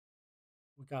damage.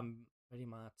 We can very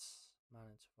much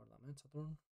manage for damage a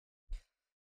turn.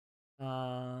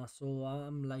 So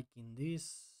I'm liking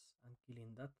this. I'm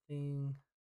killing that thing.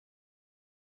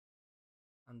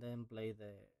 And then play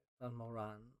the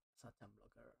Transmoran Sachan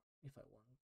blocker if I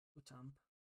want to champ.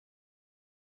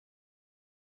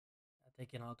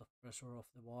 Taking out of pressure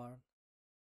of the board.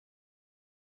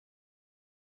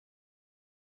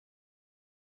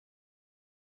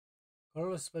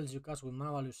 Colorless spells you cast with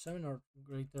mana value 7 or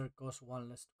greater cost 1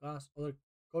 less to cast. Other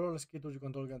colorless creatures you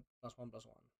control get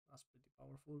 +1/+1. That's pretty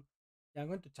powerful. Yeah, I'm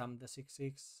going to champ the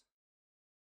 6/6.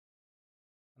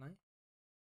 Can I?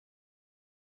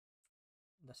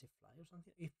 Does it fly or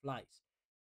something? It flies.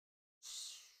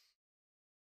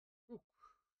 Shoot.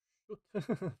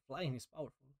 Flying is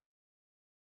powerful.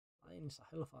 Flying is a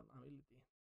hell of an ability.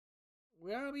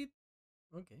 We are a bit.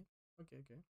 Okay, okay,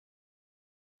 okay.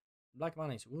 Black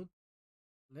mana is good.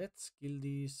 Let's kill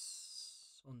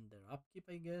this on their upkeep,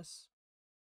 I guess.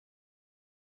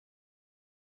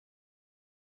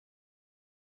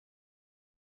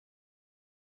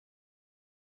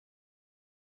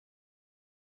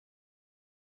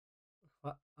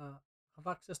 Have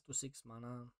access to 6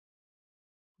 mana.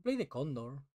 Play the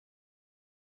Condor,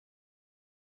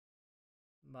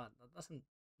 but that doesn't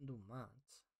do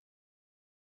much.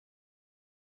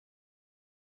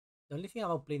 The only thing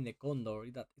about playing the Condor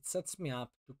is that it sets me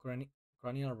up to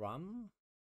Cranial Ram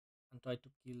and try to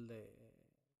kill the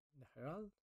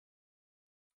Herald.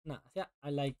 Nah, I think I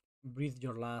like Breathe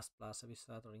Your Last plus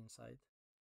Eviscerator Inside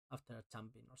after a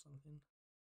champion or something.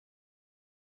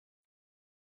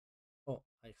 Oh,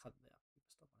 I had the upkeep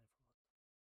stop and I forgot.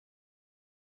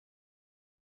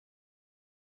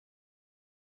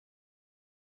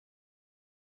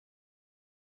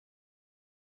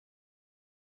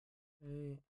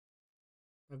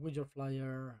 With your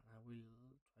flyer,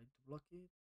 will try to block it,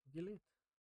 to kill it.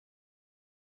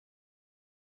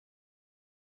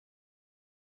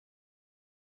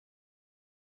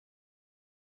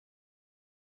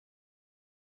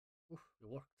 Oof, it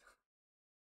worked.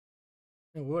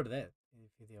 We were dead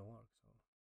if it didn't work. So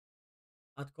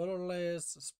add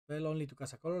colorless spell only to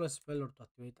cast a colorless spell or to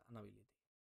activate an ability.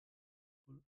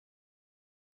 Cool.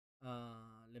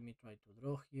 Let me try to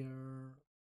draw here.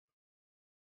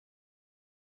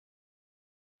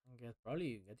 And get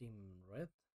probably getting red.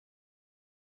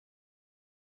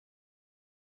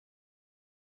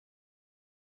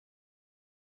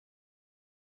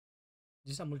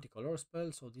 This is a multicolor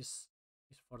spell, so this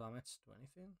is for damage to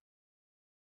anything.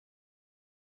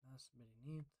 That's very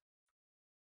neat.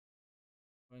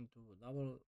 Going to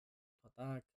double to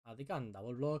attack. They can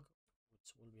double block,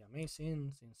 which will be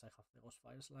amazing since I have the Ghost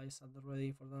Fire Slice at the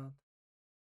ready for that.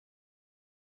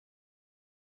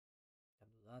 Can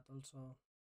do that also.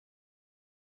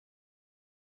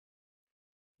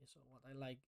 Okay, so what I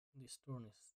like this turn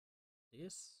is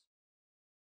this.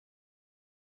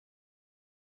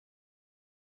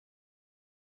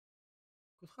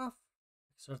 Could have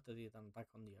exerted it and back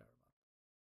on the air,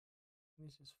 but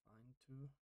this is fine too.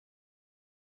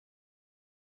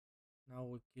 Now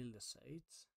we kill the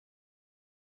Sage.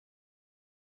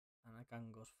 And I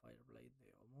can Ghost Fireblade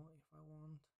the Omo if I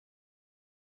want.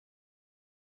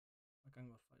 I can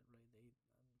Ghost Fireblade the 8.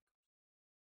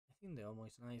 I think the Omo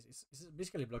is nice. It's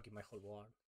basically blocking my whole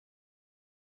board.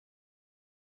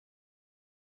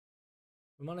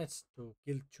 We managed to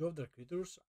kill 2 of their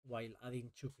creatures while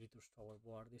adding 2 creatures to our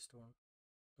board this turn.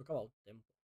 Talk about tempo.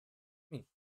 I mean,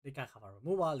 they can have a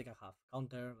removal, they can have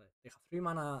counter, they have 3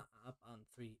 mana up and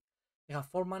 3. They have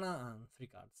 4 mana and 3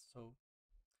 cards, so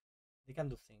they can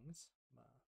do things, but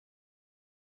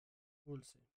we'll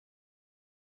see.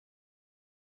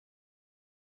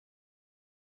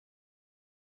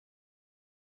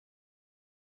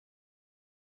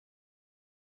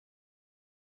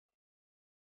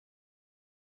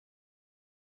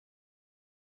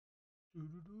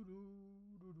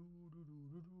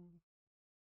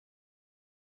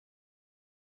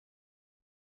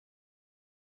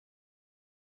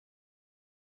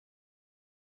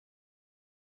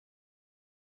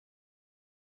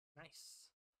 Nice.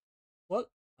 Well,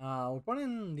 our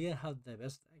opponent didn't have the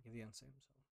best deck, it didn't seem so.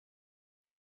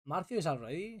 Marcio is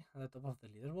already at the top of the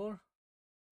leaderboard.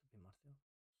 To be Marcio,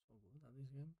 so good at this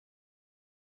game.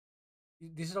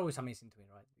 This is always amazing to me,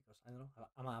 right? Because I don't know,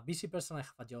 I'm a busy person, I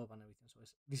have a job and everything. So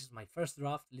this is my first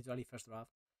draft, literally first draft.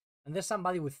 And there's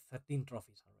somebody with 13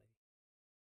 trophies already.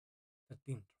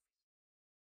 13 trophies.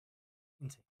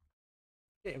 Insane.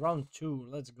 Okay, round 2,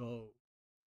 let's go.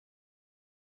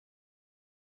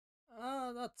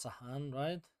 That's a hand,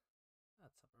 right?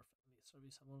 That's a perfectly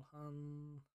serviceable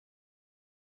hand.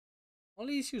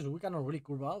 Only issues we cannot really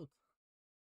curve out.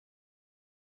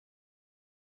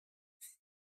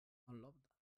 I love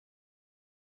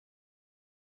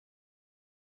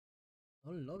that.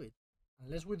 I love it.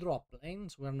 Unless we draw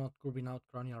planes, we're not curving out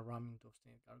Cranial Ram into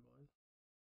Obstinate Gargoyle.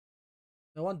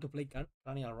 I want to play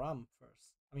Cranial Ram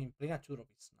first. I mean, playing a 2-drop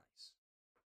is nice.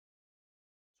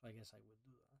 So I guess I would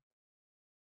do that.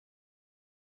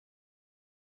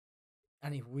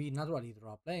 And if we naturally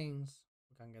draw planes,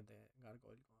 we can get the Gargoyle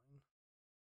going.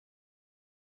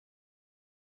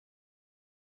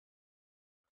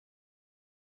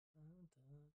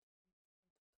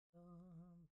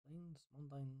 Planes,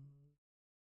 mountain.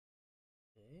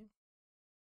 Okay.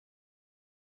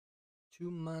 2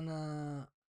 mana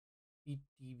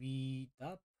ETB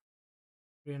tap.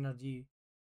 3 energy.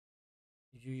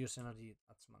 If you use energy,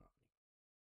 that's mana.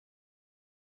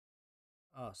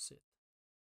 Oh, shit.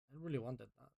 I really wanted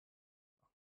that.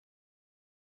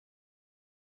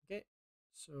 Okay,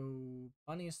 so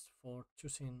punished for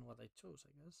choosing what I chose,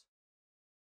 I guess.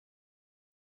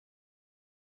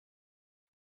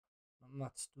 Not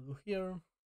much to do here.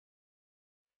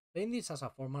 Playing this as a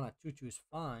 4 mana 2-2 is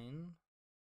fine.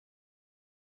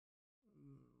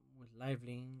 With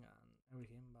liveling and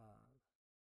everything, but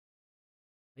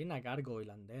playing a gargoyle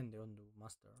and then the undo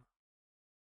master.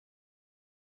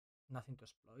 Nothing to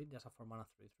exploit, just a 4 mana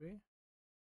 3-3.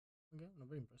 Okay, not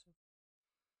very impressive.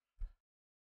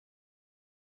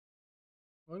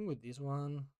 Going with this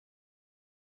one.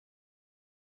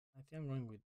 I think I'm going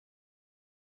with this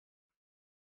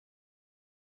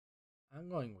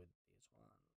one.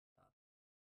 That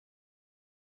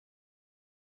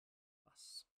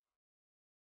pass.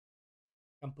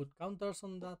 Can put counters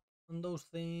on that, on those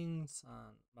things,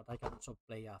 and but I can also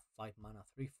play a 5 mana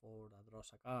 3-4 that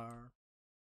draws a card,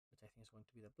 which I think is going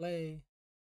to be the play.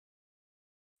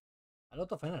 A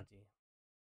lot of energy.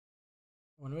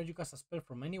 Whenever you cast a spell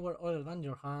from anywhere other than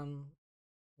your hand,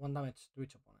 1 damage to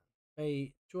each opponent.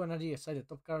 Pay 2 energy, exile the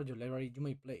top card of your library, you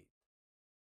may play it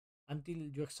until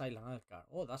you exile another card.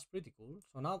 Oh, that's pretty cool.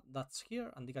 So now that's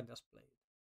here and they can just play it.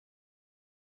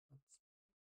 That's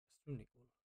extremely cool.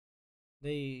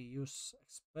 They use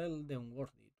expel the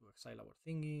unworthy to exile our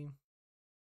thingy.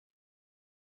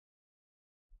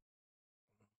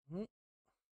 Mhm.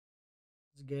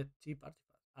 Let's get cheap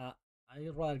artifacts.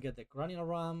 I'd rather get the cranial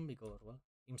ram because, well,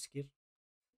 Imskir,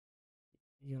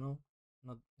 you know,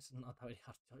 it's not a very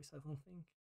hard choice, I don't think.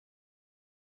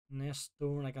 Next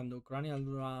turn, I can do cranial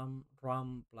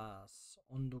ram plus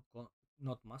undo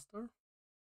not master.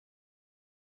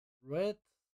 Red,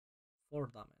 4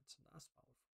 damage. That's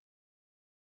powerful.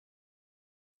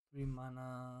 3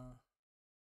 mana.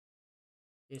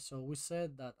 Okay, so we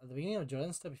said that at the beginning of your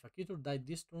end step, if a creature died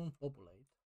this turn, populate.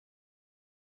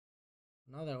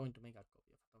 Now they're going to make a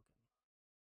copy of a token.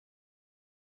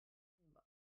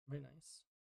 Very nice.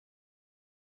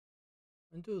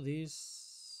 And do this.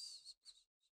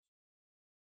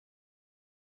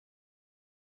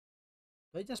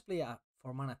 Do I just play a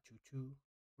 4 mana 2/2?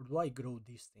 Or do I grow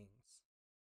these things?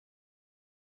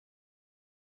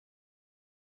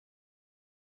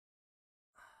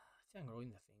 I think I'm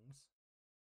growing the things.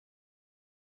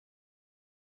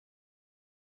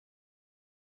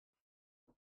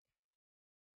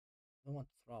 I don't want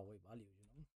to throw away value, you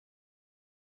know?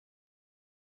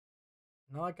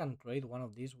 Now I can trade one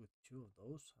of these with 2 of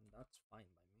those, and that's fine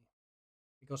by me.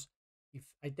 Because if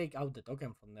I take out the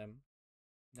token from them,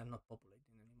 they're not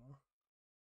populating anymore.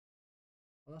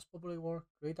 How does populate work?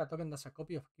 Create a token that's a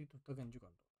copy of a creature token you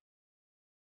control.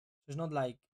 So it's not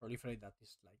like proliferate that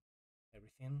is like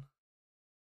everything.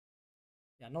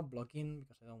 Yeah, not blocking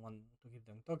because I don't want to give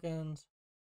them tokens.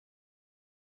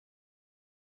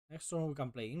 Next turn we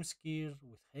can play Imskir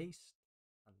with haste,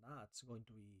 and that's going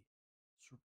to be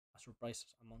a surprise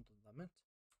amount of damage.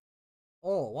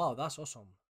 Oh wow, that's awesome.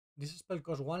 This spell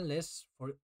costs 1 less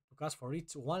to cast for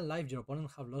each 1 life your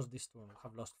opponent have lost this turn.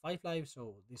 Have lost 5 lives,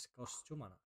 so this costs 2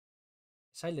 mana.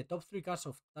 Exile the top 3 cards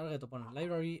of target opponent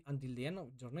library until the end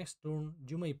of your next turn.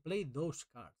 You may play those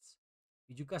cards.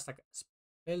 If you cast a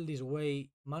spell this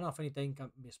way, mana of any time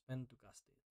can be spent to cast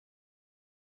it.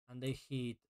 And they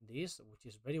hit this, which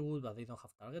is very good, but they don't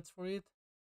have targets for it.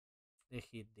 They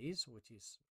hit this, which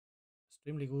is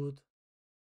extremely good.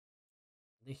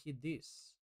 They hit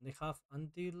this. They have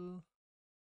until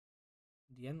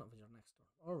the end of your next turn.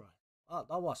 Alright.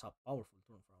 That was a powerful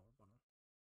turn for our opponent.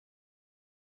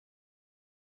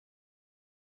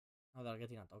 Now they're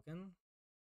getting a token.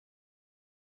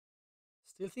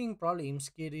 Still think probably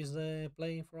Imskir is the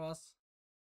play for us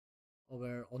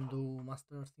over Undo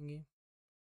Master thingy.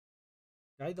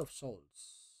 Guide of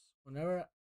Souls. Whenever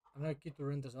another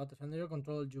creature enters the battlefield under your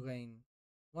control, you gain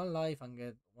 1 life and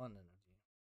get 1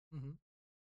 energy.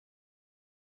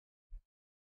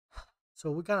 So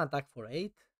we can attack for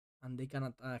 8, and they can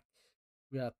attack.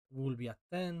 We will be at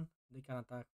 10. They can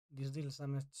attack. This deals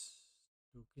damage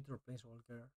to creature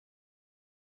planeswalker.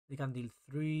 They can deal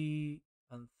 3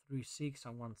 and 3, 6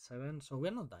 and 1, 7. So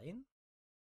we're not dying.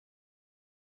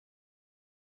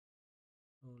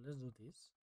 So let's do this.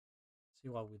 See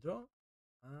what we draw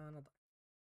and attack.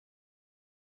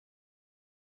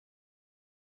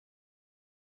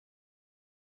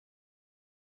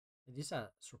 It is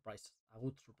a surprise, a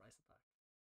good surprise attack.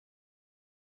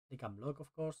 They can block,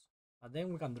 of course, but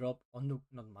then we can drop Undo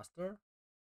Not Master,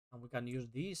 and we can use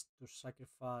this to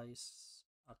sacrifice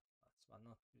artifacts, but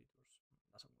not creatures.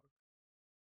 Doesn't work.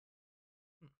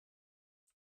 Hmm.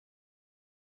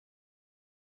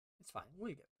 It's fine. We'll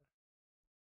get there.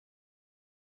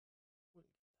 We'll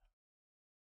get there.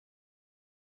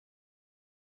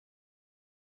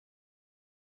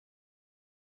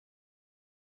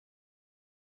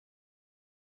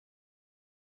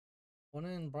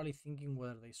 Opponent probably thinking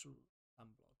whether they should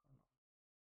unblock or not.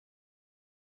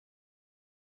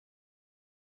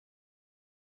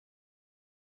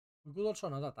 We could also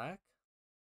not attack,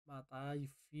 but I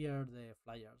fear the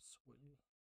flyers will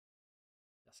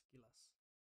just kill us.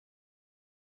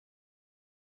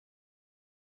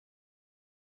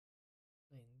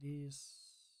 Playing this.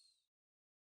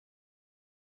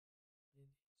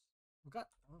 We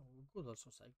could also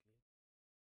cycle it.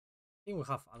 I think we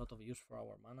have a lot of use for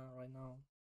our mana right now.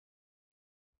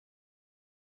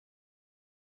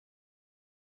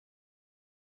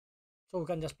 So we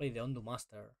can just play the Undo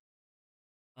Master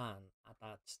and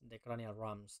attach the Cranial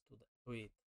Rams to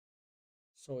it.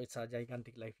 So it's a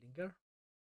gigantic lifelinker.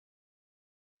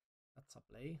 That's a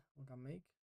play we can make.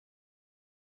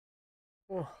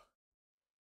 Oh,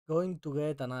 going to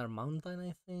get another mountain,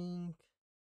 I think.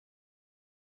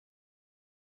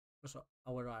 So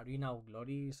our arena of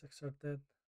glory is exerted,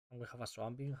 and we have a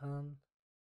swamping hand.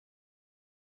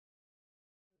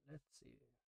 Let's see.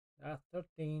 There are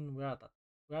 13. We are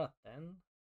at 10.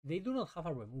 They do not have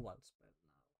a removal spell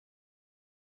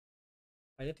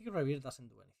now. Pyretic Reveal doesn't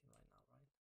do anything right now,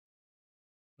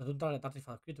 right? Return target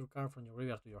artifact creature card from your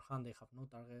graveyard to your hand. They have no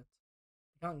target.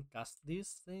 They can cast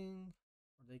this thing,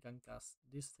 or they can cast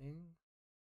this thing.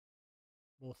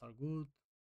 Both are good.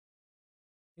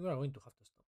 I think we are going to have to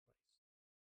stop race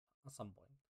at some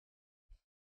point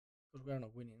because we are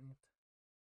not winning it.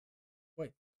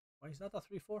 Wait, why is that a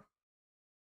 3/4?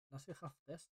 Does it have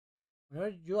test? Whenever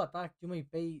you attack, you may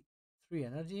pay 3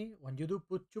 energy. When you do,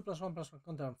 put 2+1/+1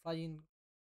 counter on flying.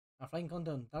 A flying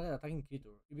counter on target attacking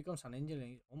creature. It becomes an angel.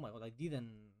 Oh my god, I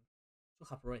didn't should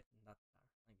have read that card,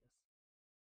 I guess.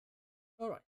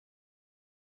 Alright,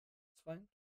 it's fine.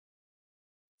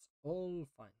 It's all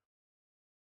fine.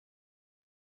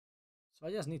 So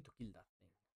I just need to kill that thing.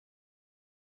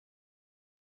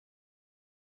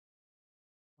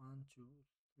 1, 2,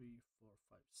 3, 4,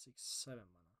 5, 6, 7 mana.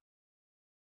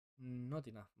 Not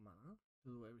enough mana to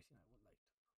do everything I would like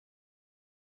to.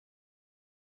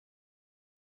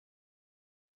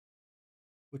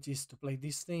 Which is to play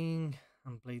this thing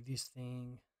and play this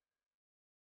thing.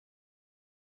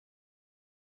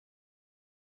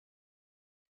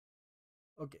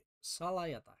 Okay, shall I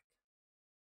attack?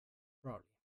 Probably.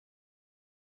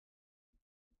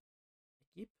 I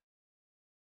keep.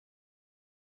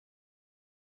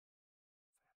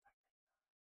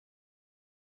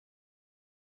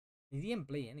 They didn't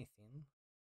play anything.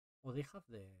 Oh, they have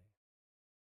the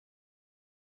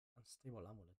unstable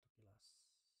amulet to kill us.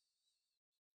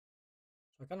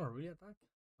 So I cannot really attack.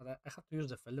 But I have to use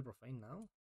the Fell the Profane now.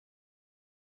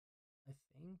 I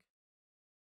think.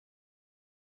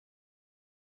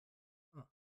 Oh.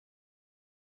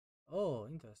 Oh,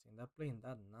 interesting. They're playing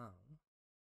that now.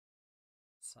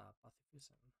 It's a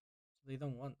pacifism. So they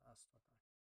don't want us to attack.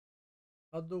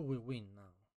 How do we win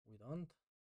now? We don't.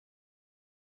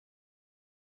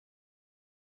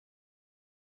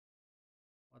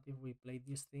 What if we play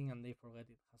this thing and they forget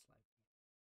it has life?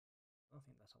 I don't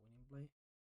think that's a winning play.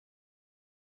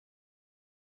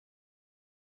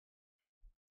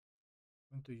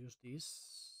 I'm going to use this,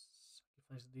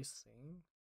 sacrifice this thing,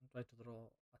 and try to draw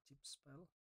a cheap spell.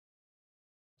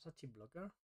 It's a cheap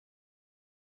blocker,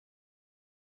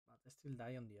 but I still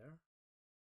die on the air.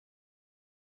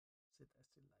 Sit, I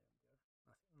still die on the air.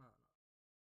 Nothing, no.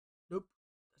 Nope,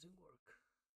 doesn't work.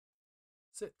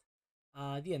 Sit.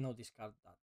 I didn't know this card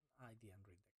that I didn't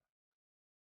read the card.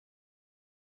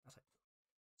 As I do.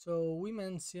 So we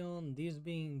mentioned this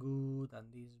being good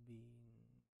and this being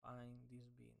fine, this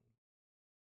being,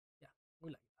 yeah,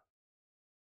 we like that.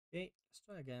 Okay, let's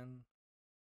try again.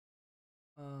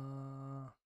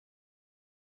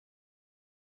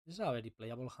 This is a very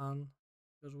playable hand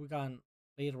because we can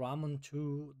play Ramon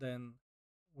 2, then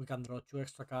we can draw 2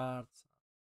 extra cards,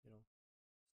 you know,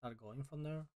 start going from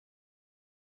there.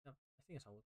 Yep, I think it's a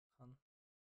good hand.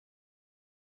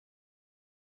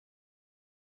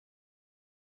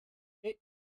 Okay,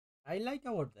 I like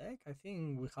our deck. I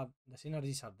think we have the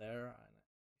synergies are there, and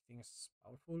I think it's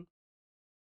powerful.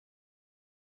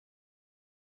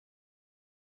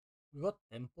 We got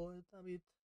tempoed a bit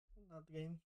in that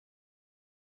game.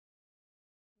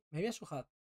 Maybe I should have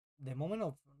the moment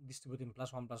of distributing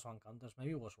 +1/+1 counters.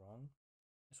 Maybe it was wrong.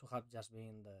 I should have just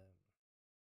been the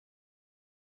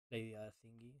play the other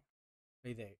thingy,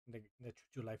 play the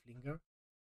 2 life linker.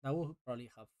 That would probably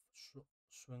have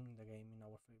swung the game in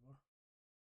our favor.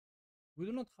 We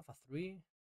do not have a 3.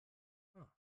 Oh,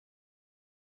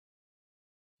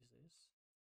 what is this?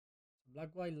 It's a black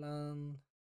white land.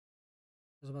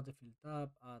 There's a battlefield tap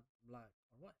at black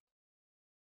or white.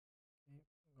 Okay,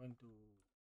 I'm going to.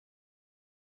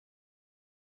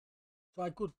 So I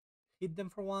could hit them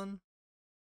for 1.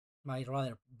 Might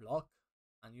rather block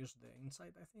and use the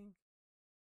insight, I think.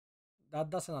 That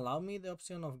doesn't allow me the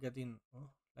option of getting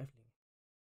lifelink.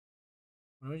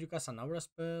 Whenever you cast an aura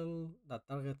spell that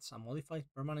targets a modified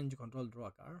permanent you control, draw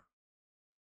a card.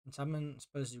 Enchantment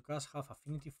spells you cast have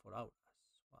affinity for auras.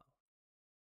 Wow.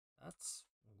 That's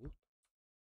good.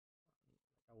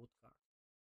 Like a good card.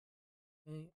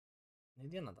 Okay.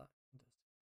 Indian attack. Interesting.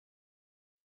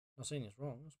 Not saying it's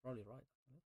wrong, it's probably right.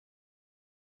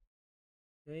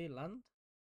 Okay, land.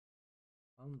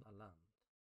 Found a land.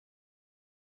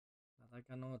 That I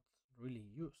cannot really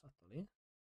use actually.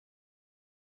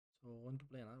 So I want to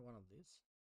play another one of these.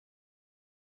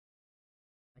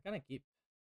 I can keep.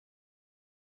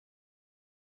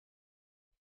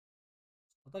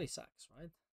 Totally sucks,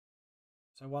 right?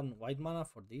 So I want white mana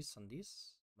for this and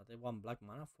this, but I want black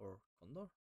mana for Condor.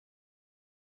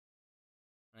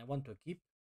 and I want to equip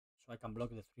so I can block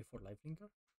the 3/4 lifelinker.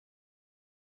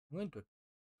 I'm going to.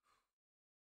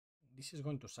 This is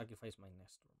going to sacrifice my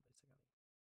next turn, basically.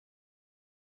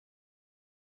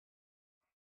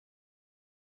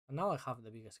 And now I have the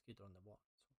biggest creature on the board.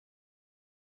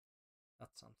 So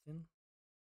that's something.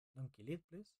 Don't kill it,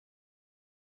 please.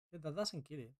 Yeah, that doesn't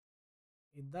kill it.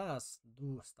 It does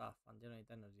do stuff and generate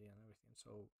energy and everything.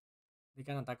 So they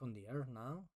can attack on the earth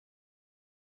now.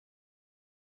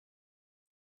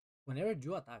 Whenever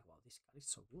you attack, wow, this card is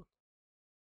so good.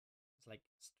 It's like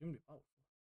extremely powerful.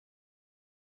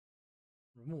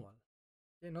 Removal.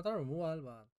 Yeah, not a removal,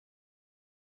 but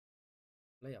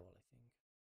playable, I think.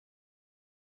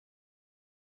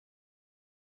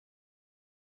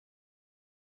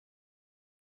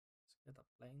 Let's get a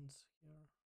planes here.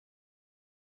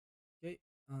 Okay,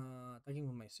 attacking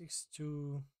with my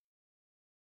 6/2.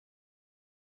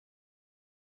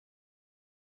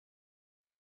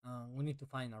 We need to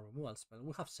find a removal spell.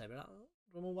 We have several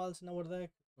removals in our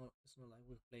deck. No, it's not like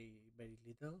we play very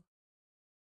little.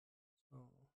 So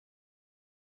this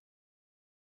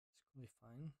could be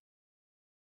fine.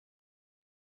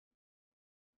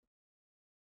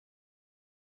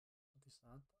 What is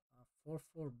that?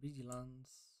 4/4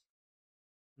 vigilance.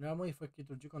 Whenever modified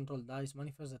creature you control dies,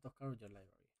 manifest the top card of your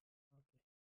library. Okay.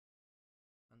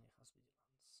 And it has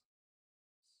vigilance.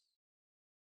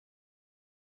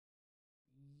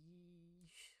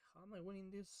 How am I winning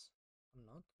this? I'm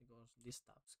not, because this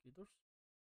taps creatures.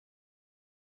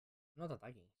 I'm not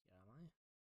attacking here, am I?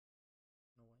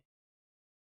 No way.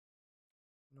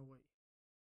 No way.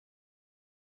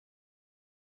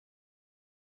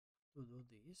 To do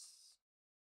this.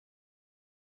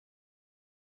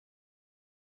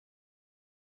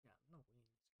 Yeah, I'm not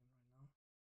winning this game right now.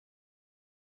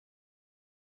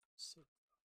 Shit.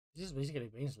 This is basically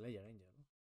Bane Slayer Angel.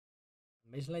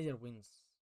 Bane Slayer wins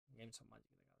games of Magic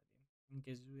the Gathering. In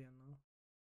case you didn't know.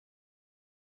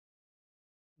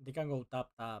 They can go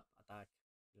tap, tap, attack,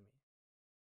 kill me.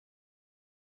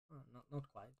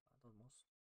 Not quite, but almost.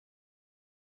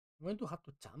 I'm going to have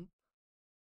to jump,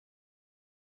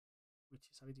 which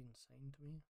is a bit insane to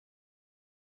me.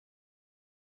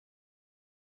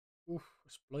 Oof,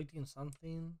 exploiting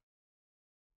something.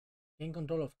 Gain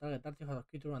control of target artifact or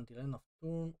creature until end of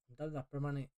turn, until that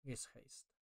permanent gets haste.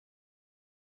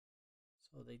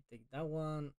 So they take that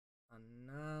one, and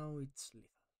now it's lethal.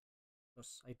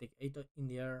 Because I take 8 in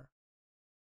the air,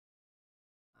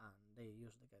 and they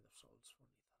use the Guide of Souls for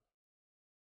lethal.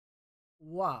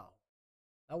 Wow,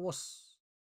 that was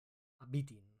a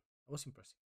beating. That was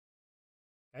impressive.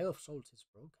 Guide of Souls is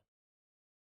broken.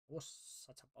 It was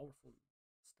such a powerful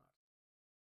start.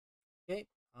 Okay,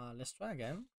 let's try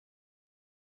again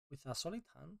with a solid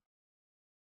hand.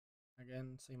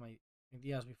 Again, same my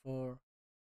ideas before.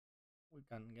 We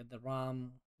can get the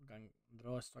ram, we can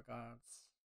draw extra cards.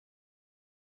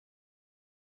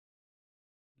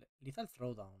 Lethal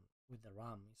Throwdown with the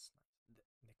ram is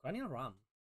nice. The cranial ram,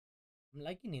 I'm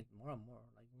liking it more and more.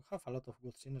 Like, we have a lot of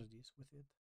good synergies with it.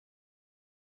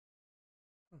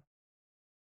 Huh.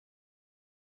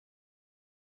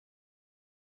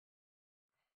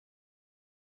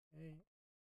 Okay.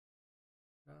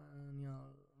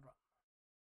 Cranial ram.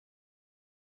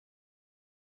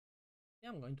 Yeah,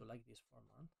 I'm going to like this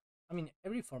format. I mean,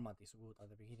 every format is good at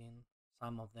the beginning.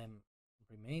 Some of them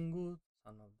remain good,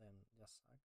 some of them just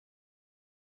suck.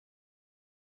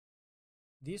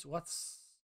 This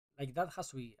what's like that has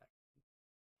to be a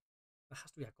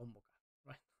combo card,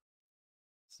 right?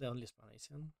 It's the only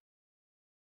explanation.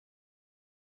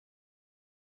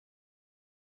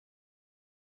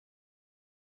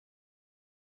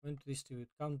 I'm going to distribute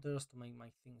counters to make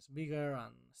my things bigger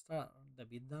and start the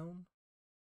beatdown.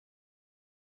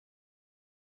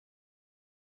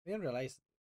 I didn't realize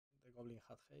the goblin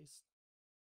had haste.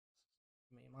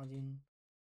 You may imagine.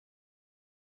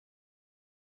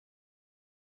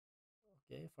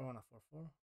 Okay, 4 and a 4/4.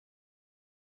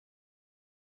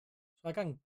 So I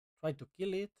can try to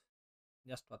kill it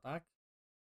just to attack,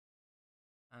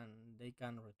 and they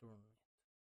can return it.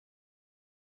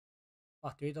 Oh,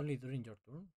 activate only during your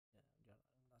turn. Yeah,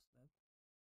 that's dead.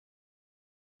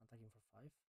 Attacking for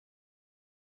 5.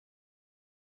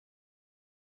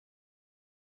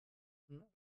 No,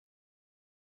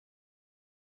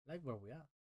 like where we are.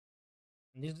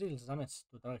 And this deals damage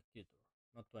to target creature,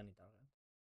 not to any target.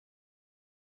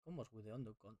 Combos with the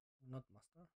undo con, not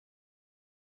master.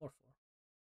 4/4.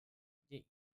 Yay.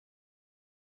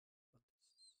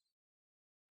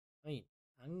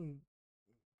 I mean,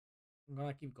 I'm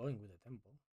gonna keep going with the tempo.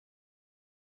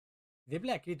 If they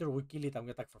play a creature, we kill it and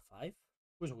we attack for 5.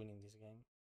 Who's winning this game?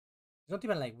 It's not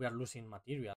even like we are losing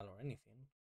material or anything.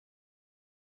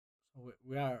 So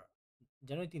we are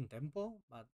generating tempo,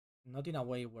 but not in a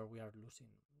way where we are losing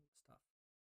stuff.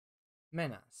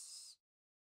 Menace.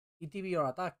 ETB or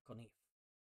attack on if.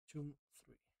 2,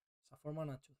 3. It's a 4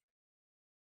 mana 2.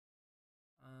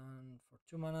 And for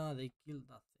 2 mana they kill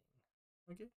that thing.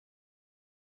 Okay.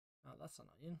 Now that's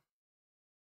annoying.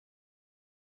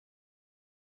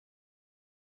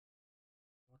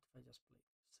 What if I just play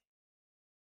this?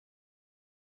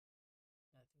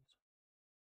 Yeah, I think so.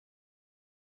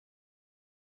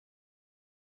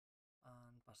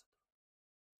 And pass it.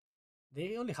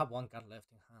 They only have one card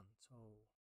left in hand, so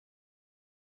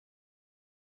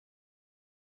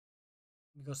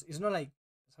because it's not like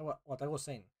what I was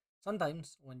saying.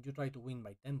 Sometimes when you try to win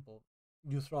by tempo,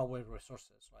 you throw away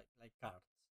resources, right? Like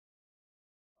cards.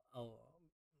 Oh,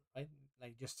 right?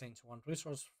 Like just change one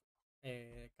resource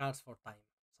cards for time.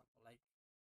 Example, like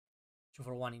 2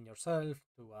 for 1 in yourself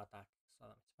to attack. So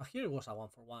but here it was a 1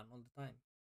 for 1 all the time.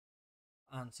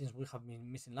 And since we have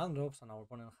been missing land drops and our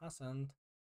opponent hasn't,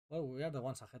 well, we are the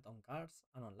ones ahead on cards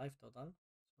and on life total.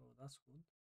 So that's good.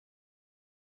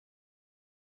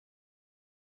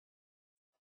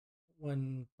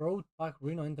 When Proud Pack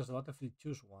Rhino enters the battlefield,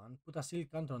 choose one. Put a seal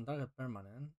counter on target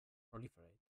permanent.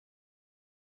 Proliferate.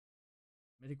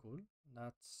 Very cool.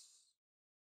 That's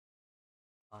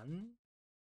fun.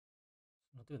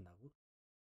 Not even that good.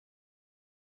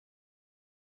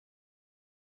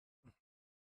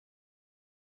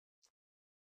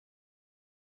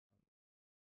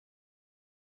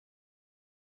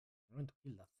 I'm going to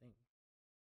kill that thing.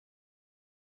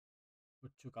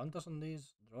 Put 2 counters on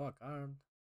this. Draw a card.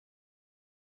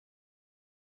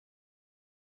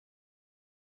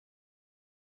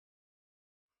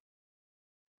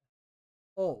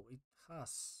 Oh, it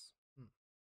has.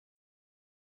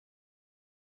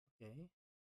 Okay. It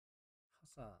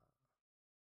has a.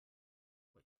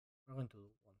 Wait. We're going to do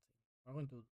one thing. We're going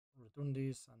to return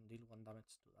this and deal 1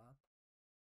 damage to that.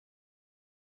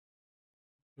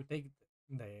 To take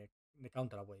the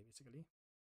counter away, basically.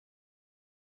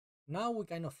 Now we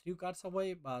kind of threw cards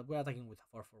away, but we're attacking with a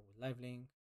 4/4 with lifelink.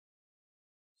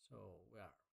 So we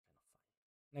are kind of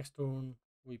fine. Next turn,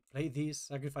 we play this,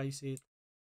 sacrifice it,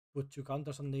 put 2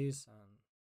 counters on this, and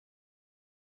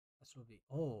that should be.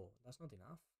 Oh, that's not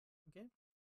enough. Okay.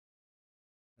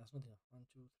 That's not enough. 1,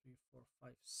 2, 3, 4,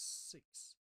 5,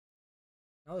 6.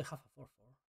 Now they have a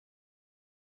 4/4.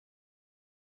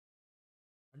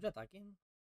 Are you attacking?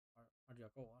 Or are you a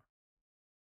coward?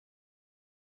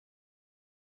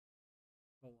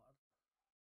 Coward.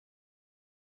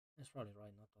 It's probably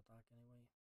right not to attack anyway.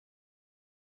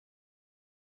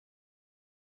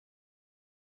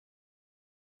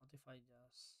 What if I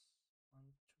just 1,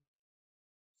 2, 6?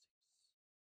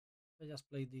 If I just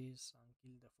play this and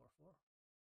kill the 4/4.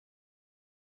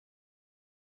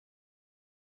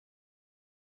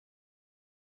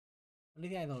 Only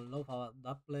thing I don't love about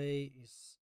that play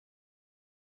is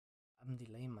I'm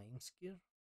delaying my Imskir.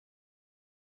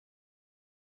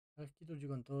 Creature you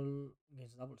control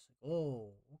gains double sec.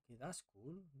 Oh, okay, that's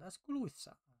cool. That's cool with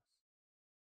sagas.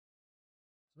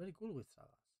 It's very cool with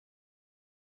sagas.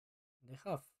 They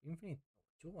have infinite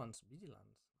 2/1s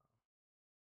vigilance now.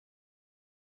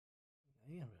 I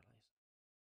didn't realize.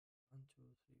 1, 2,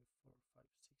 3, 4, 5,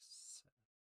 6, 7.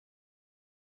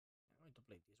 I'm going to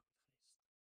play this with haste.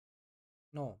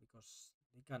 No, because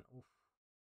they can. Oof,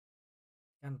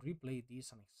 can replay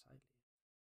this and exile it.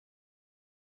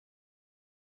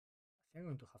 I think I'm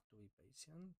going to have to be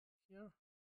patient here.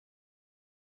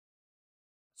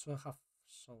 So I have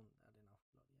shown that enough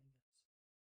glory, I guess.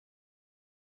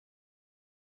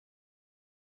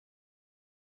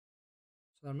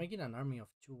 So they're making an army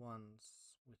of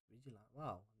 2/1s with vigilance.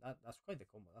 Wow, that's quite the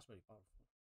combo. That's very powerful.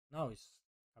 Now it's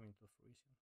coming to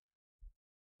fruition.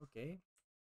 Okay.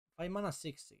 5 mana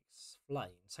 6/6.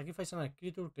 Flying. Sacrifice another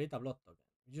creature, create a blood token.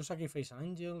 If you sacrifice an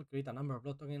angel, create a number of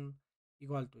blood token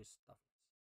equal to its toughness.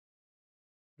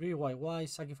 3/Y,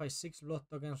 sacrifice 6 blood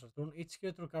tokens, return each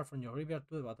creature card from your graveyard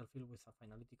to the battlefield with a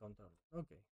finality counter.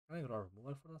 Okay. Can I draw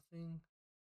removal for that thing?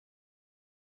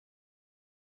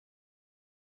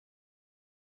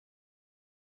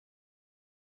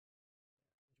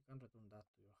 You can return that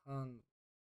to your hand.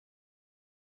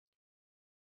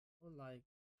 I would like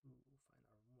to find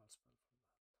a removal spell for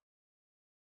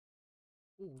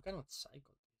that. Ooh, we cannot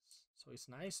cycle this. So it's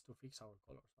nice to fix our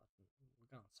colors, but we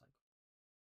cannot cycle.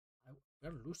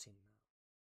 We're losing now.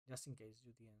 Just in case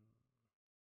you didn't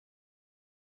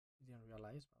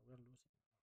realize, but we're losing.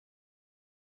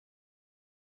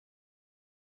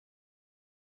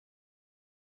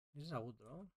 This is a good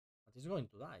draw, but it's going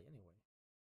to die anyway.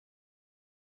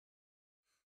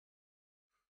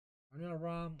 Annual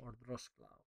Ram or Dross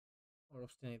Cloud? or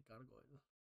obstinate gargoyle.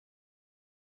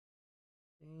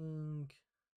 Think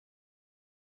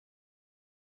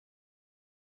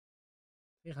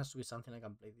it has to be something I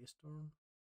can play this turn.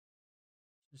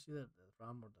 It's either the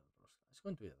Ram or the Droskla. It's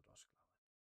going to be the Droskla.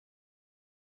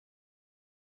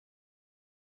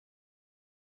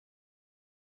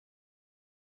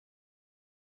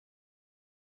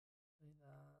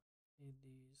 It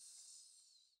is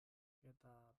get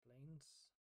planes.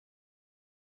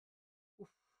 Oof.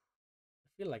 I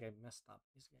feel like I messed up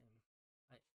this game.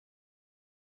 I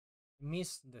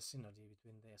missed the synergy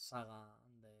between the Saga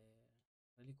and the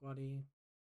Reliquary.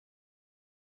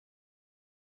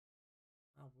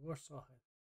 Oh, we were so ahead.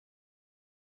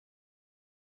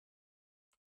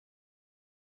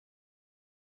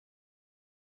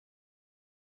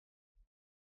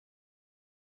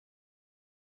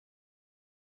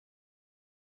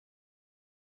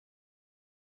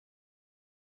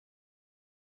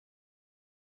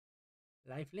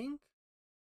 Lifelink?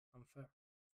 Unfair.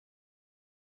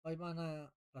 5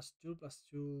 mana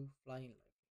 +2/+2 flying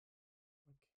lifelink.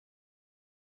 Okay.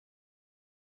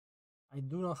 I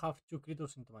do not have 2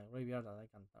 creatures into my graveyard that I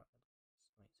can target.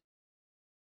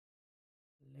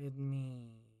 It's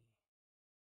amazing.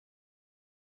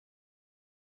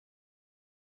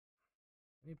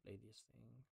 Let me play this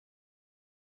thing.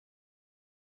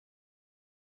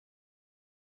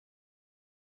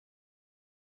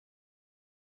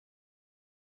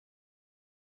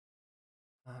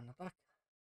 And attack.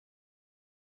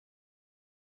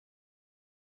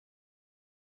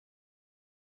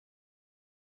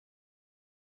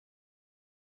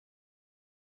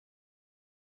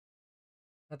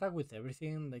 Attack with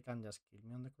everything, they can just kill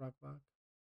me on the crackback.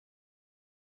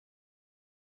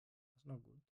 That's not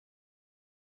good.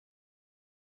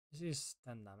 This is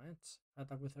 10 damage.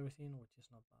 Attack with everything, which is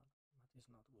not bad, but it's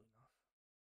not good enough.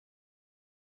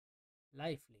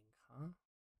 Lifelink, huh?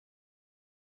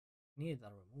 Need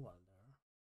a removal there.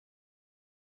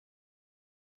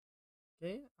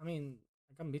 Okay, I mean,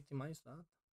 I can victimize that.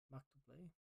 Back to play.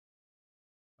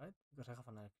 Right? Because I have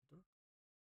another creature.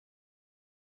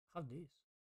 I have this.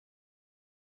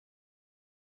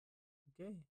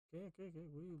 Okay, okay.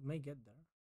 We may get there.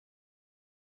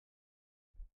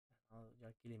 Now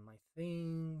you're killing my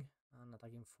thing and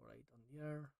attacking for 8 on the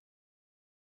air.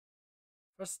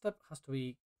 First step has to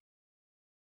be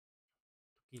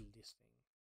to kill this thing.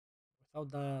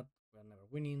 Without that, we are never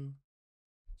winning.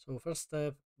 So first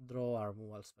step, draw our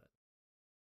removal spell.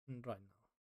 Right now.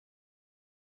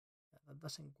 Yeah, that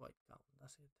doesn't quite count,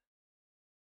 does it?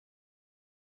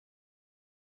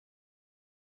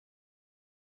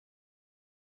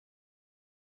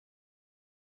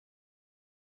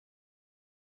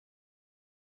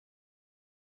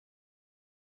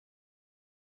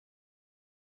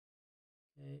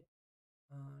 Okay,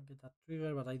 get a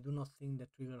trigger, but I do not think the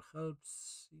trigger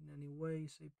helps in any way,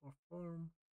 shape, or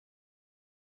form.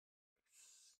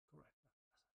 Correct.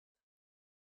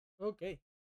 Okay.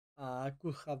 I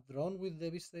could have drawn with the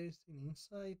Vistas in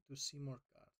inside to see more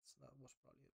cards. That was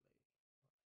probably the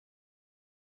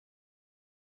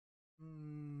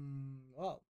play.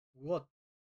 Wow. What?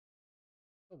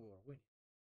 Oh, we were winning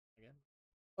again.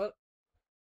 Well,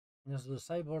 just the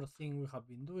cyborg thing we have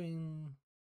been doing.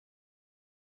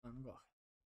 And go ahead.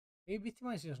 Maybe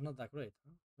victimizing is not that great,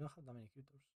 huh? We don't have that many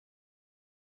creatures.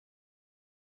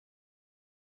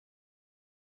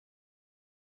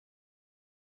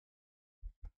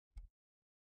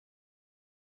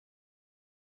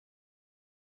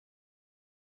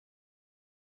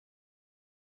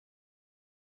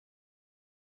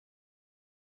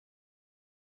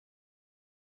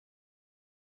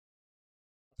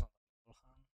 That's not a full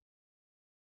hand.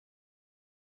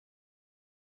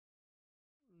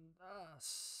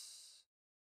 That's.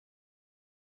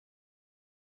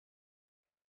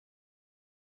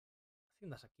 I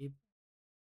think that's a keep.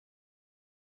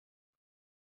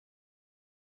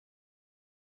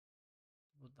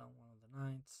 Put down one of the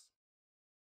knights.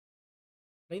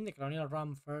 Playing the Cranial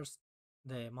Ram first,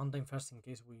 the mountain first in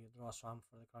case we draw a swamp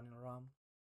for the Cranial Ram.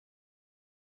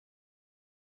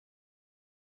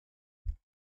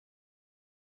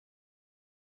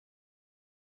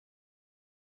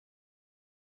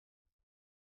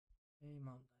 A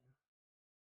mountain.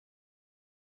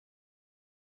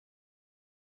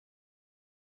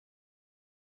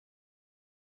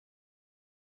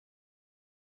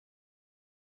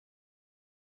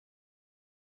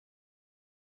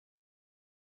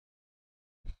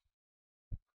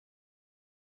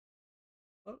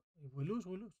 Well, if we lose,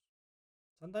 we lose.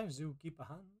 Sometimes you keep a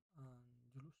hand and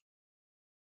you lose.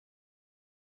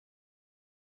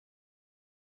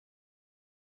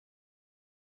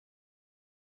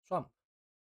 Swamp.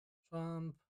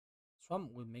 Swamp.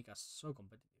 Swamp will make us so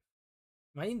competitive.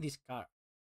 Imagine this car.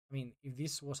 I mean, if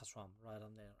this was a swamp rather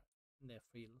than the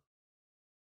field,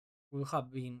 we would have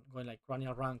been going like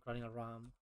cranial ram,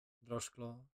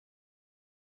 Drosklo.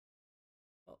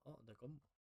 Oh, the combo.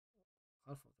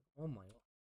 Half of the. Oh my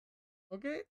god.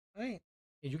 Okay, I mean,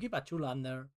 if you keep a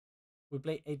 2-lander, we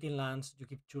play 18 lands, you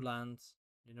keep 2 lands,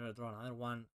 you never draw another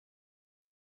one.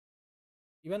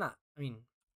 Even, I mean,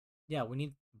 yeah, we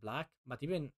need black, but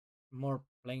even more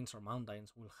plains or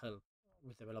mountains will help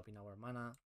with developing our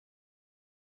mana.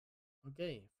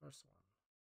 Okay, first one.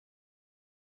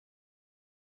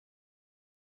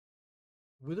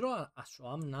 We draw a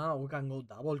swamp now, we can go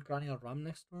double cranial ram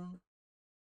next turn.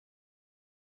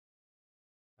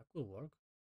 That could work.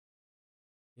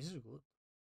 This is good.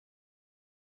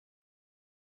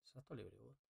 It's actually very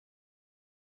good.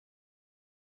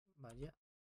 But yeah.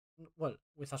 Well,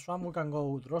 with a swamp we can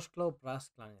go Drosklo plus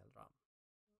cranial ram.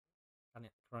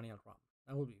 Cranial ram.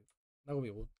 That would be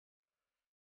good.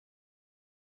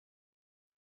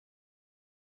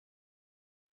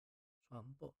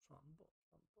 Swampo, swampo, swampo.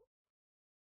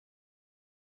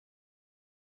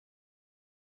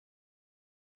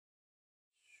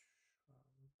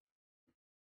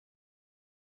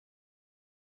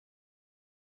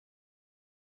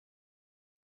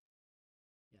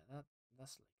 Swamp. Yeah,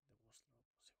 that's like the worst draw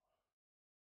possible.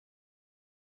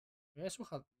 I guess we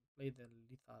had played the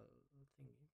lethal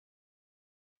thingy.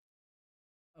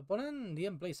 Opponent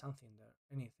didn't play something there,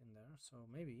 anything there, so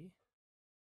maybe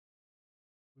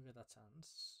we get a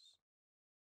chance.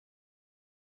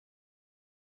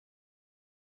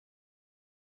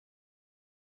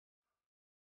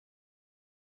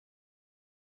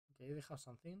 Okay, they have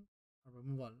something. A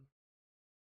removal.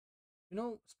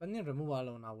 Spending removal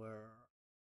on our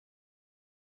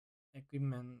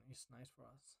equipment is nice for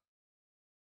us.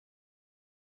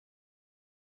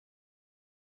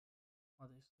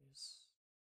 What is this?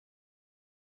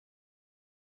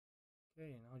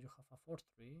 Okay, now you have a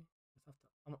 4-3.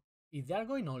 If they are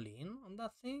going all in on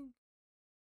that thing,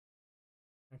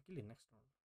 I can kill it next turn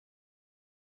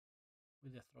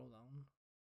with the throwdown,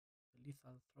 the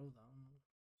lethal throwdown.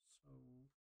 So,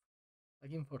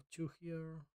 looking for 2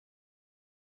 here.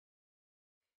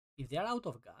 If they are out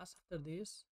of gas after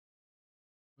this,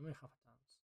 we may have a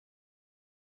chance.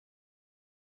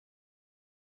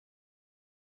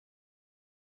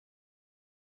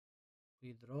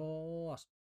 We draw as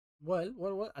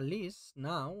well. At least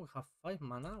now we have 5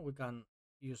 mana. We can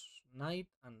use Knight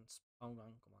and spawn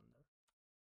one commander.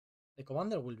 The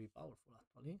commander will be powerful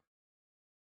actually.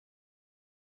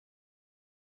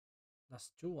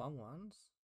 That's 2/1/1s.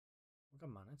 We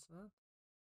can manage that,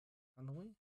 can't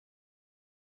we?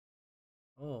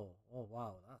 Oh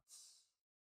wow, that's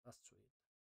sweet.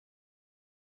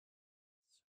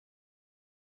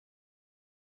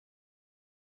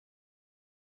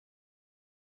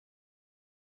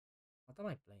 What am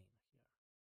I playing here?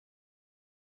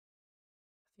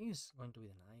 I think it's going to be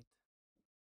the Knight.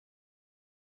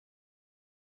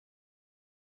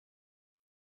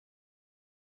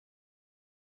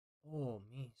 Oh,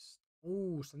 missed.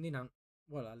 Oh, sending an.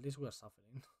 Well, at least we are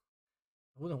suffering. I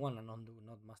wouldn't want an undo,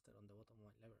 not master on the bottom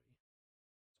of my library.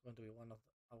 It's going to be one of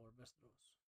our best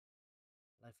draws.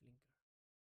 Life linker.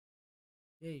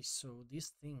 Okay, so this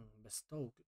thing,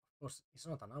 bestow, of course, it's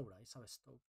not an aura, it's a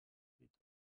bestow.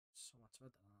 It's so much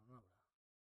better than an aura.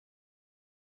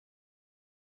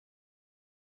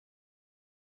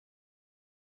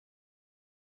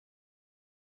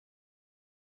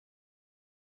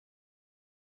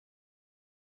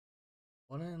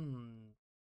 Opponent.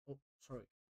 Oh, sorry.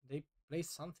 They play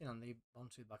something and they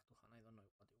bounce it back to hand. I don't know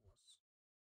what it was.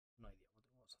 No idea what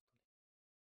it was actually.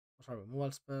 It was a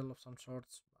removal spell of some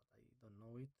sorts, but I don't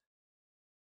know it.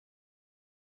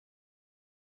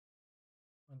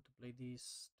 I'm going to play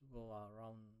this to go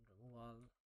around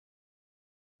removal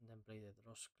and then play the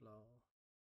Drosklow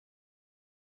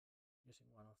using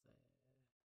one of the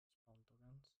spawn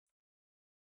tokens.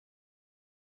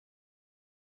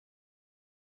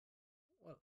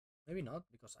 Well, maybe not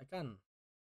because I can.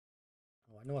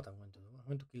 Oh, I know what I'm going to do. I'm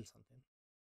going to kill something.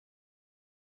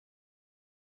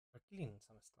 We're killing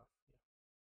some stuff here.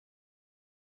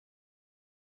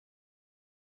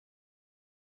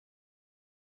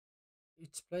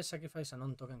 Each player sacrifice a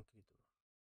non-token creature.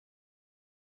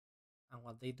 And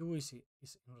what they do is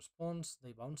in response,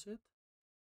 they bounce it.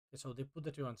 Okay, so they put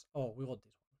the 3 ones. Oh, we got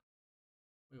this one.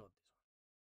 We got this one.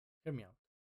 Hear me out.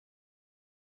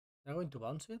 They're going to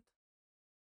bounce it.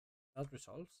 That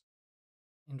resolves.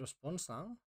 In response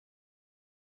now,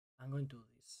 I'm going to do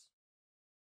this.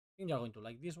 I think you're going to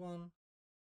like this one.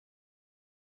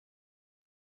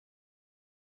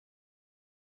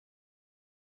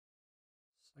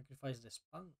 sacrifice the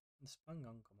spam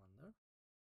gun commander.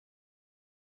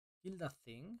 Kill that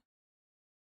thing.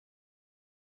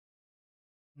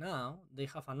 Now they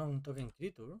have a non-token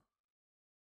creature,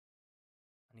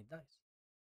 and it dies.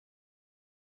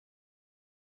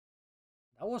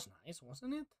 That was nice,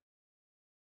 wasn't it?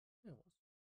 Yeah, it was.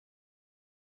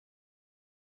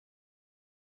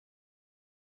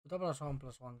 Put a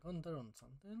 +1/+1 counter on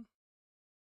something.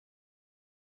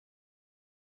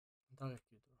 Target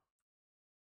creature.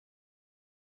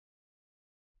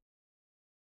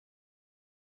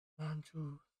 1,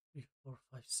 2, 3, 4,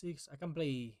 5, 6. I can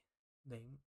play the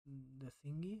the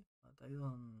thingy, but I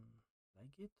don't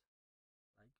like it.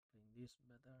 Like playing this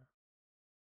better.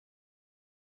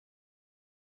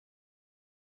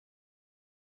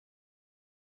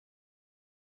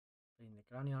 Playing the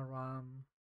cranial ram,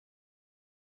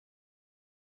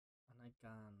 and I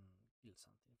can kill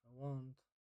something if I want.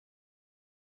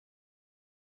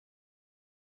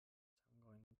 So I'm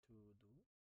going to kill this.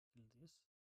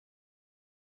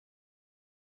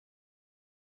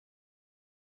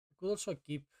 I could also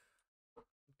keep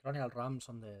cranial rams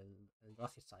on the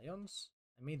Eldrazi Scions.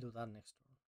 I may do that next turn.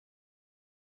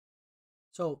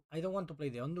 So I don't want to play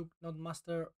the Unknown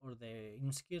Master or the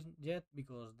Imskir yet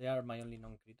because they are my only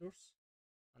non-creatures.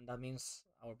 And that means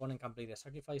our opponent can play the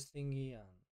sacrifice thingy. And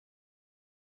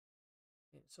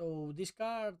so this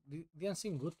card didn't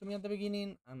seem good to me at the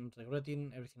beginning. I'm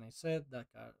regretting everything I said.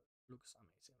 That card looks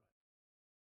amazing.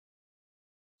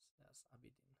 Right? It's just a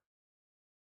beating.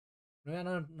 No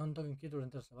another non-token creature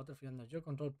enters the battlefield under your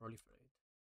control, proliferate.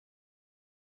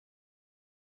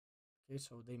 Okay,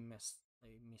 so they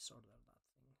misordered that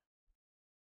thing.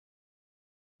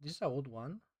 This is a good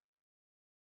one.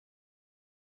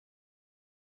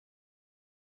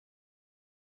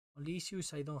 Only issue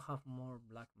is I don't have more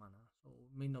black mana, so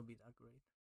it may not be that great.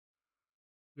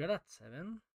 We are at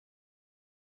 7.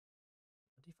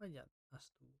 What if I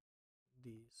just do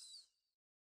this,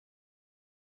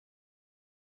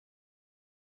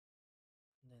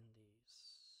 then this,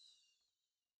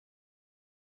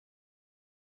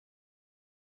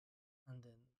 and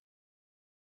then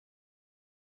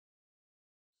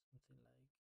something like this.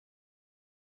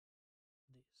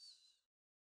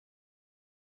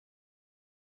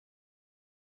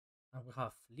 And we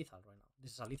have lethal right now.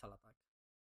 This is a lethal attack.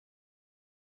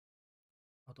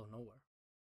 Out of nowhere.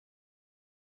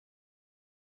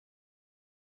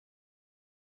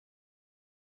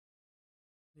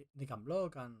 They can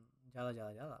block and yada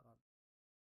yada yada. But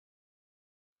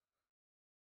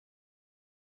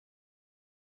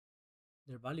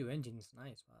their value engine is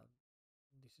nice, but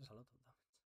this is a lot of damage.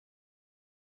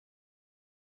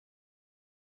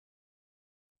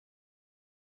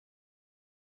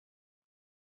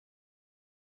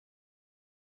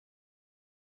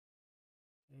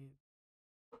 Okay.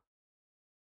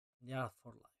 They are at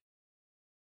 4 life.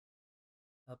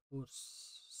 That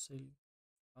puts seal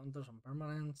counters on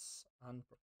permanents and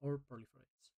or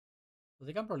proliferates. So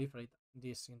they can proliferate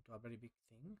this into a very big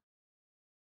thing.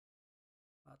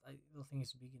 But I don't think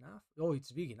it's big enough. Oh,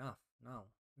 it's big enough now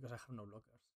because I have no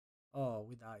blockers. Oh,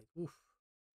 we died. Oof.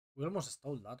 We almost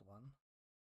stole that one.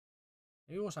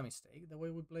 Maybe it was a mistake the way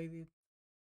we played it.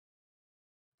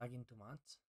 Attacking too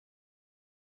much.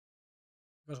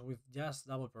 Because with just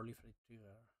double proliferate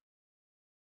trigger.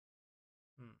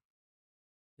 Hmm.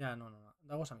 Yeah, no.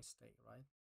 That was a mistake, right?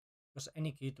 Because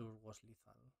any creature was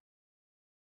lethal.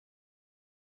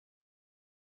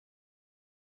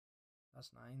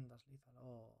 That's 9, that's lethal.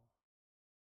 Oh.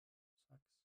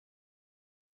 Sucks.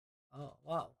 Oh,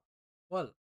 wow.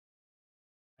 Well,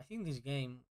 I think this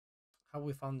game, how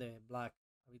we found the black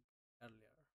a bit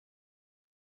earlier,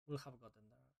 would have gotten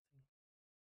there. I think.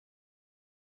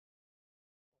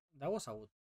 That was a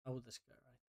would scare,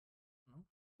 right? No?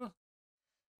 Well,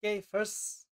 okay,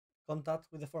 first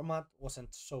contact with the format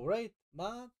wasn't so great,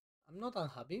 but I'm not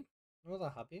unhappy. Not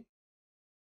unhappy.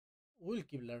 We'll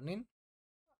keep learning.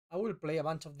 I will play a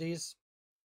bunch of these,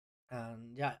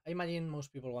 and yeah, I imagine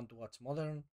most people want to watch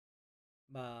modern,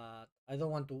 but I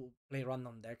don't want to play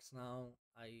random decks now.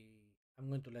 I'm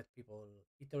going to let people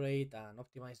iterate and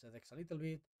optimize the decks a little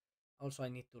bit. Also, I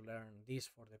need to learn this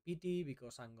for the PT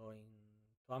because I'm going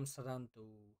to Amsterdam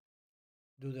to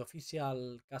do the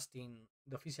official casting,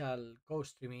 the official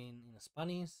co-streaming in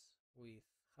Spanish with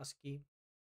Husky,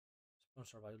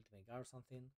 sponsored by Ultimate Guard or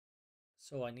something.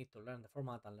 So I need to learn the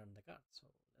format and learn the cards. So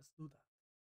let's do that.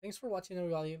 Thanks for watching,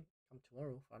 everybody. Come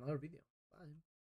tomorrow for another video. Bye.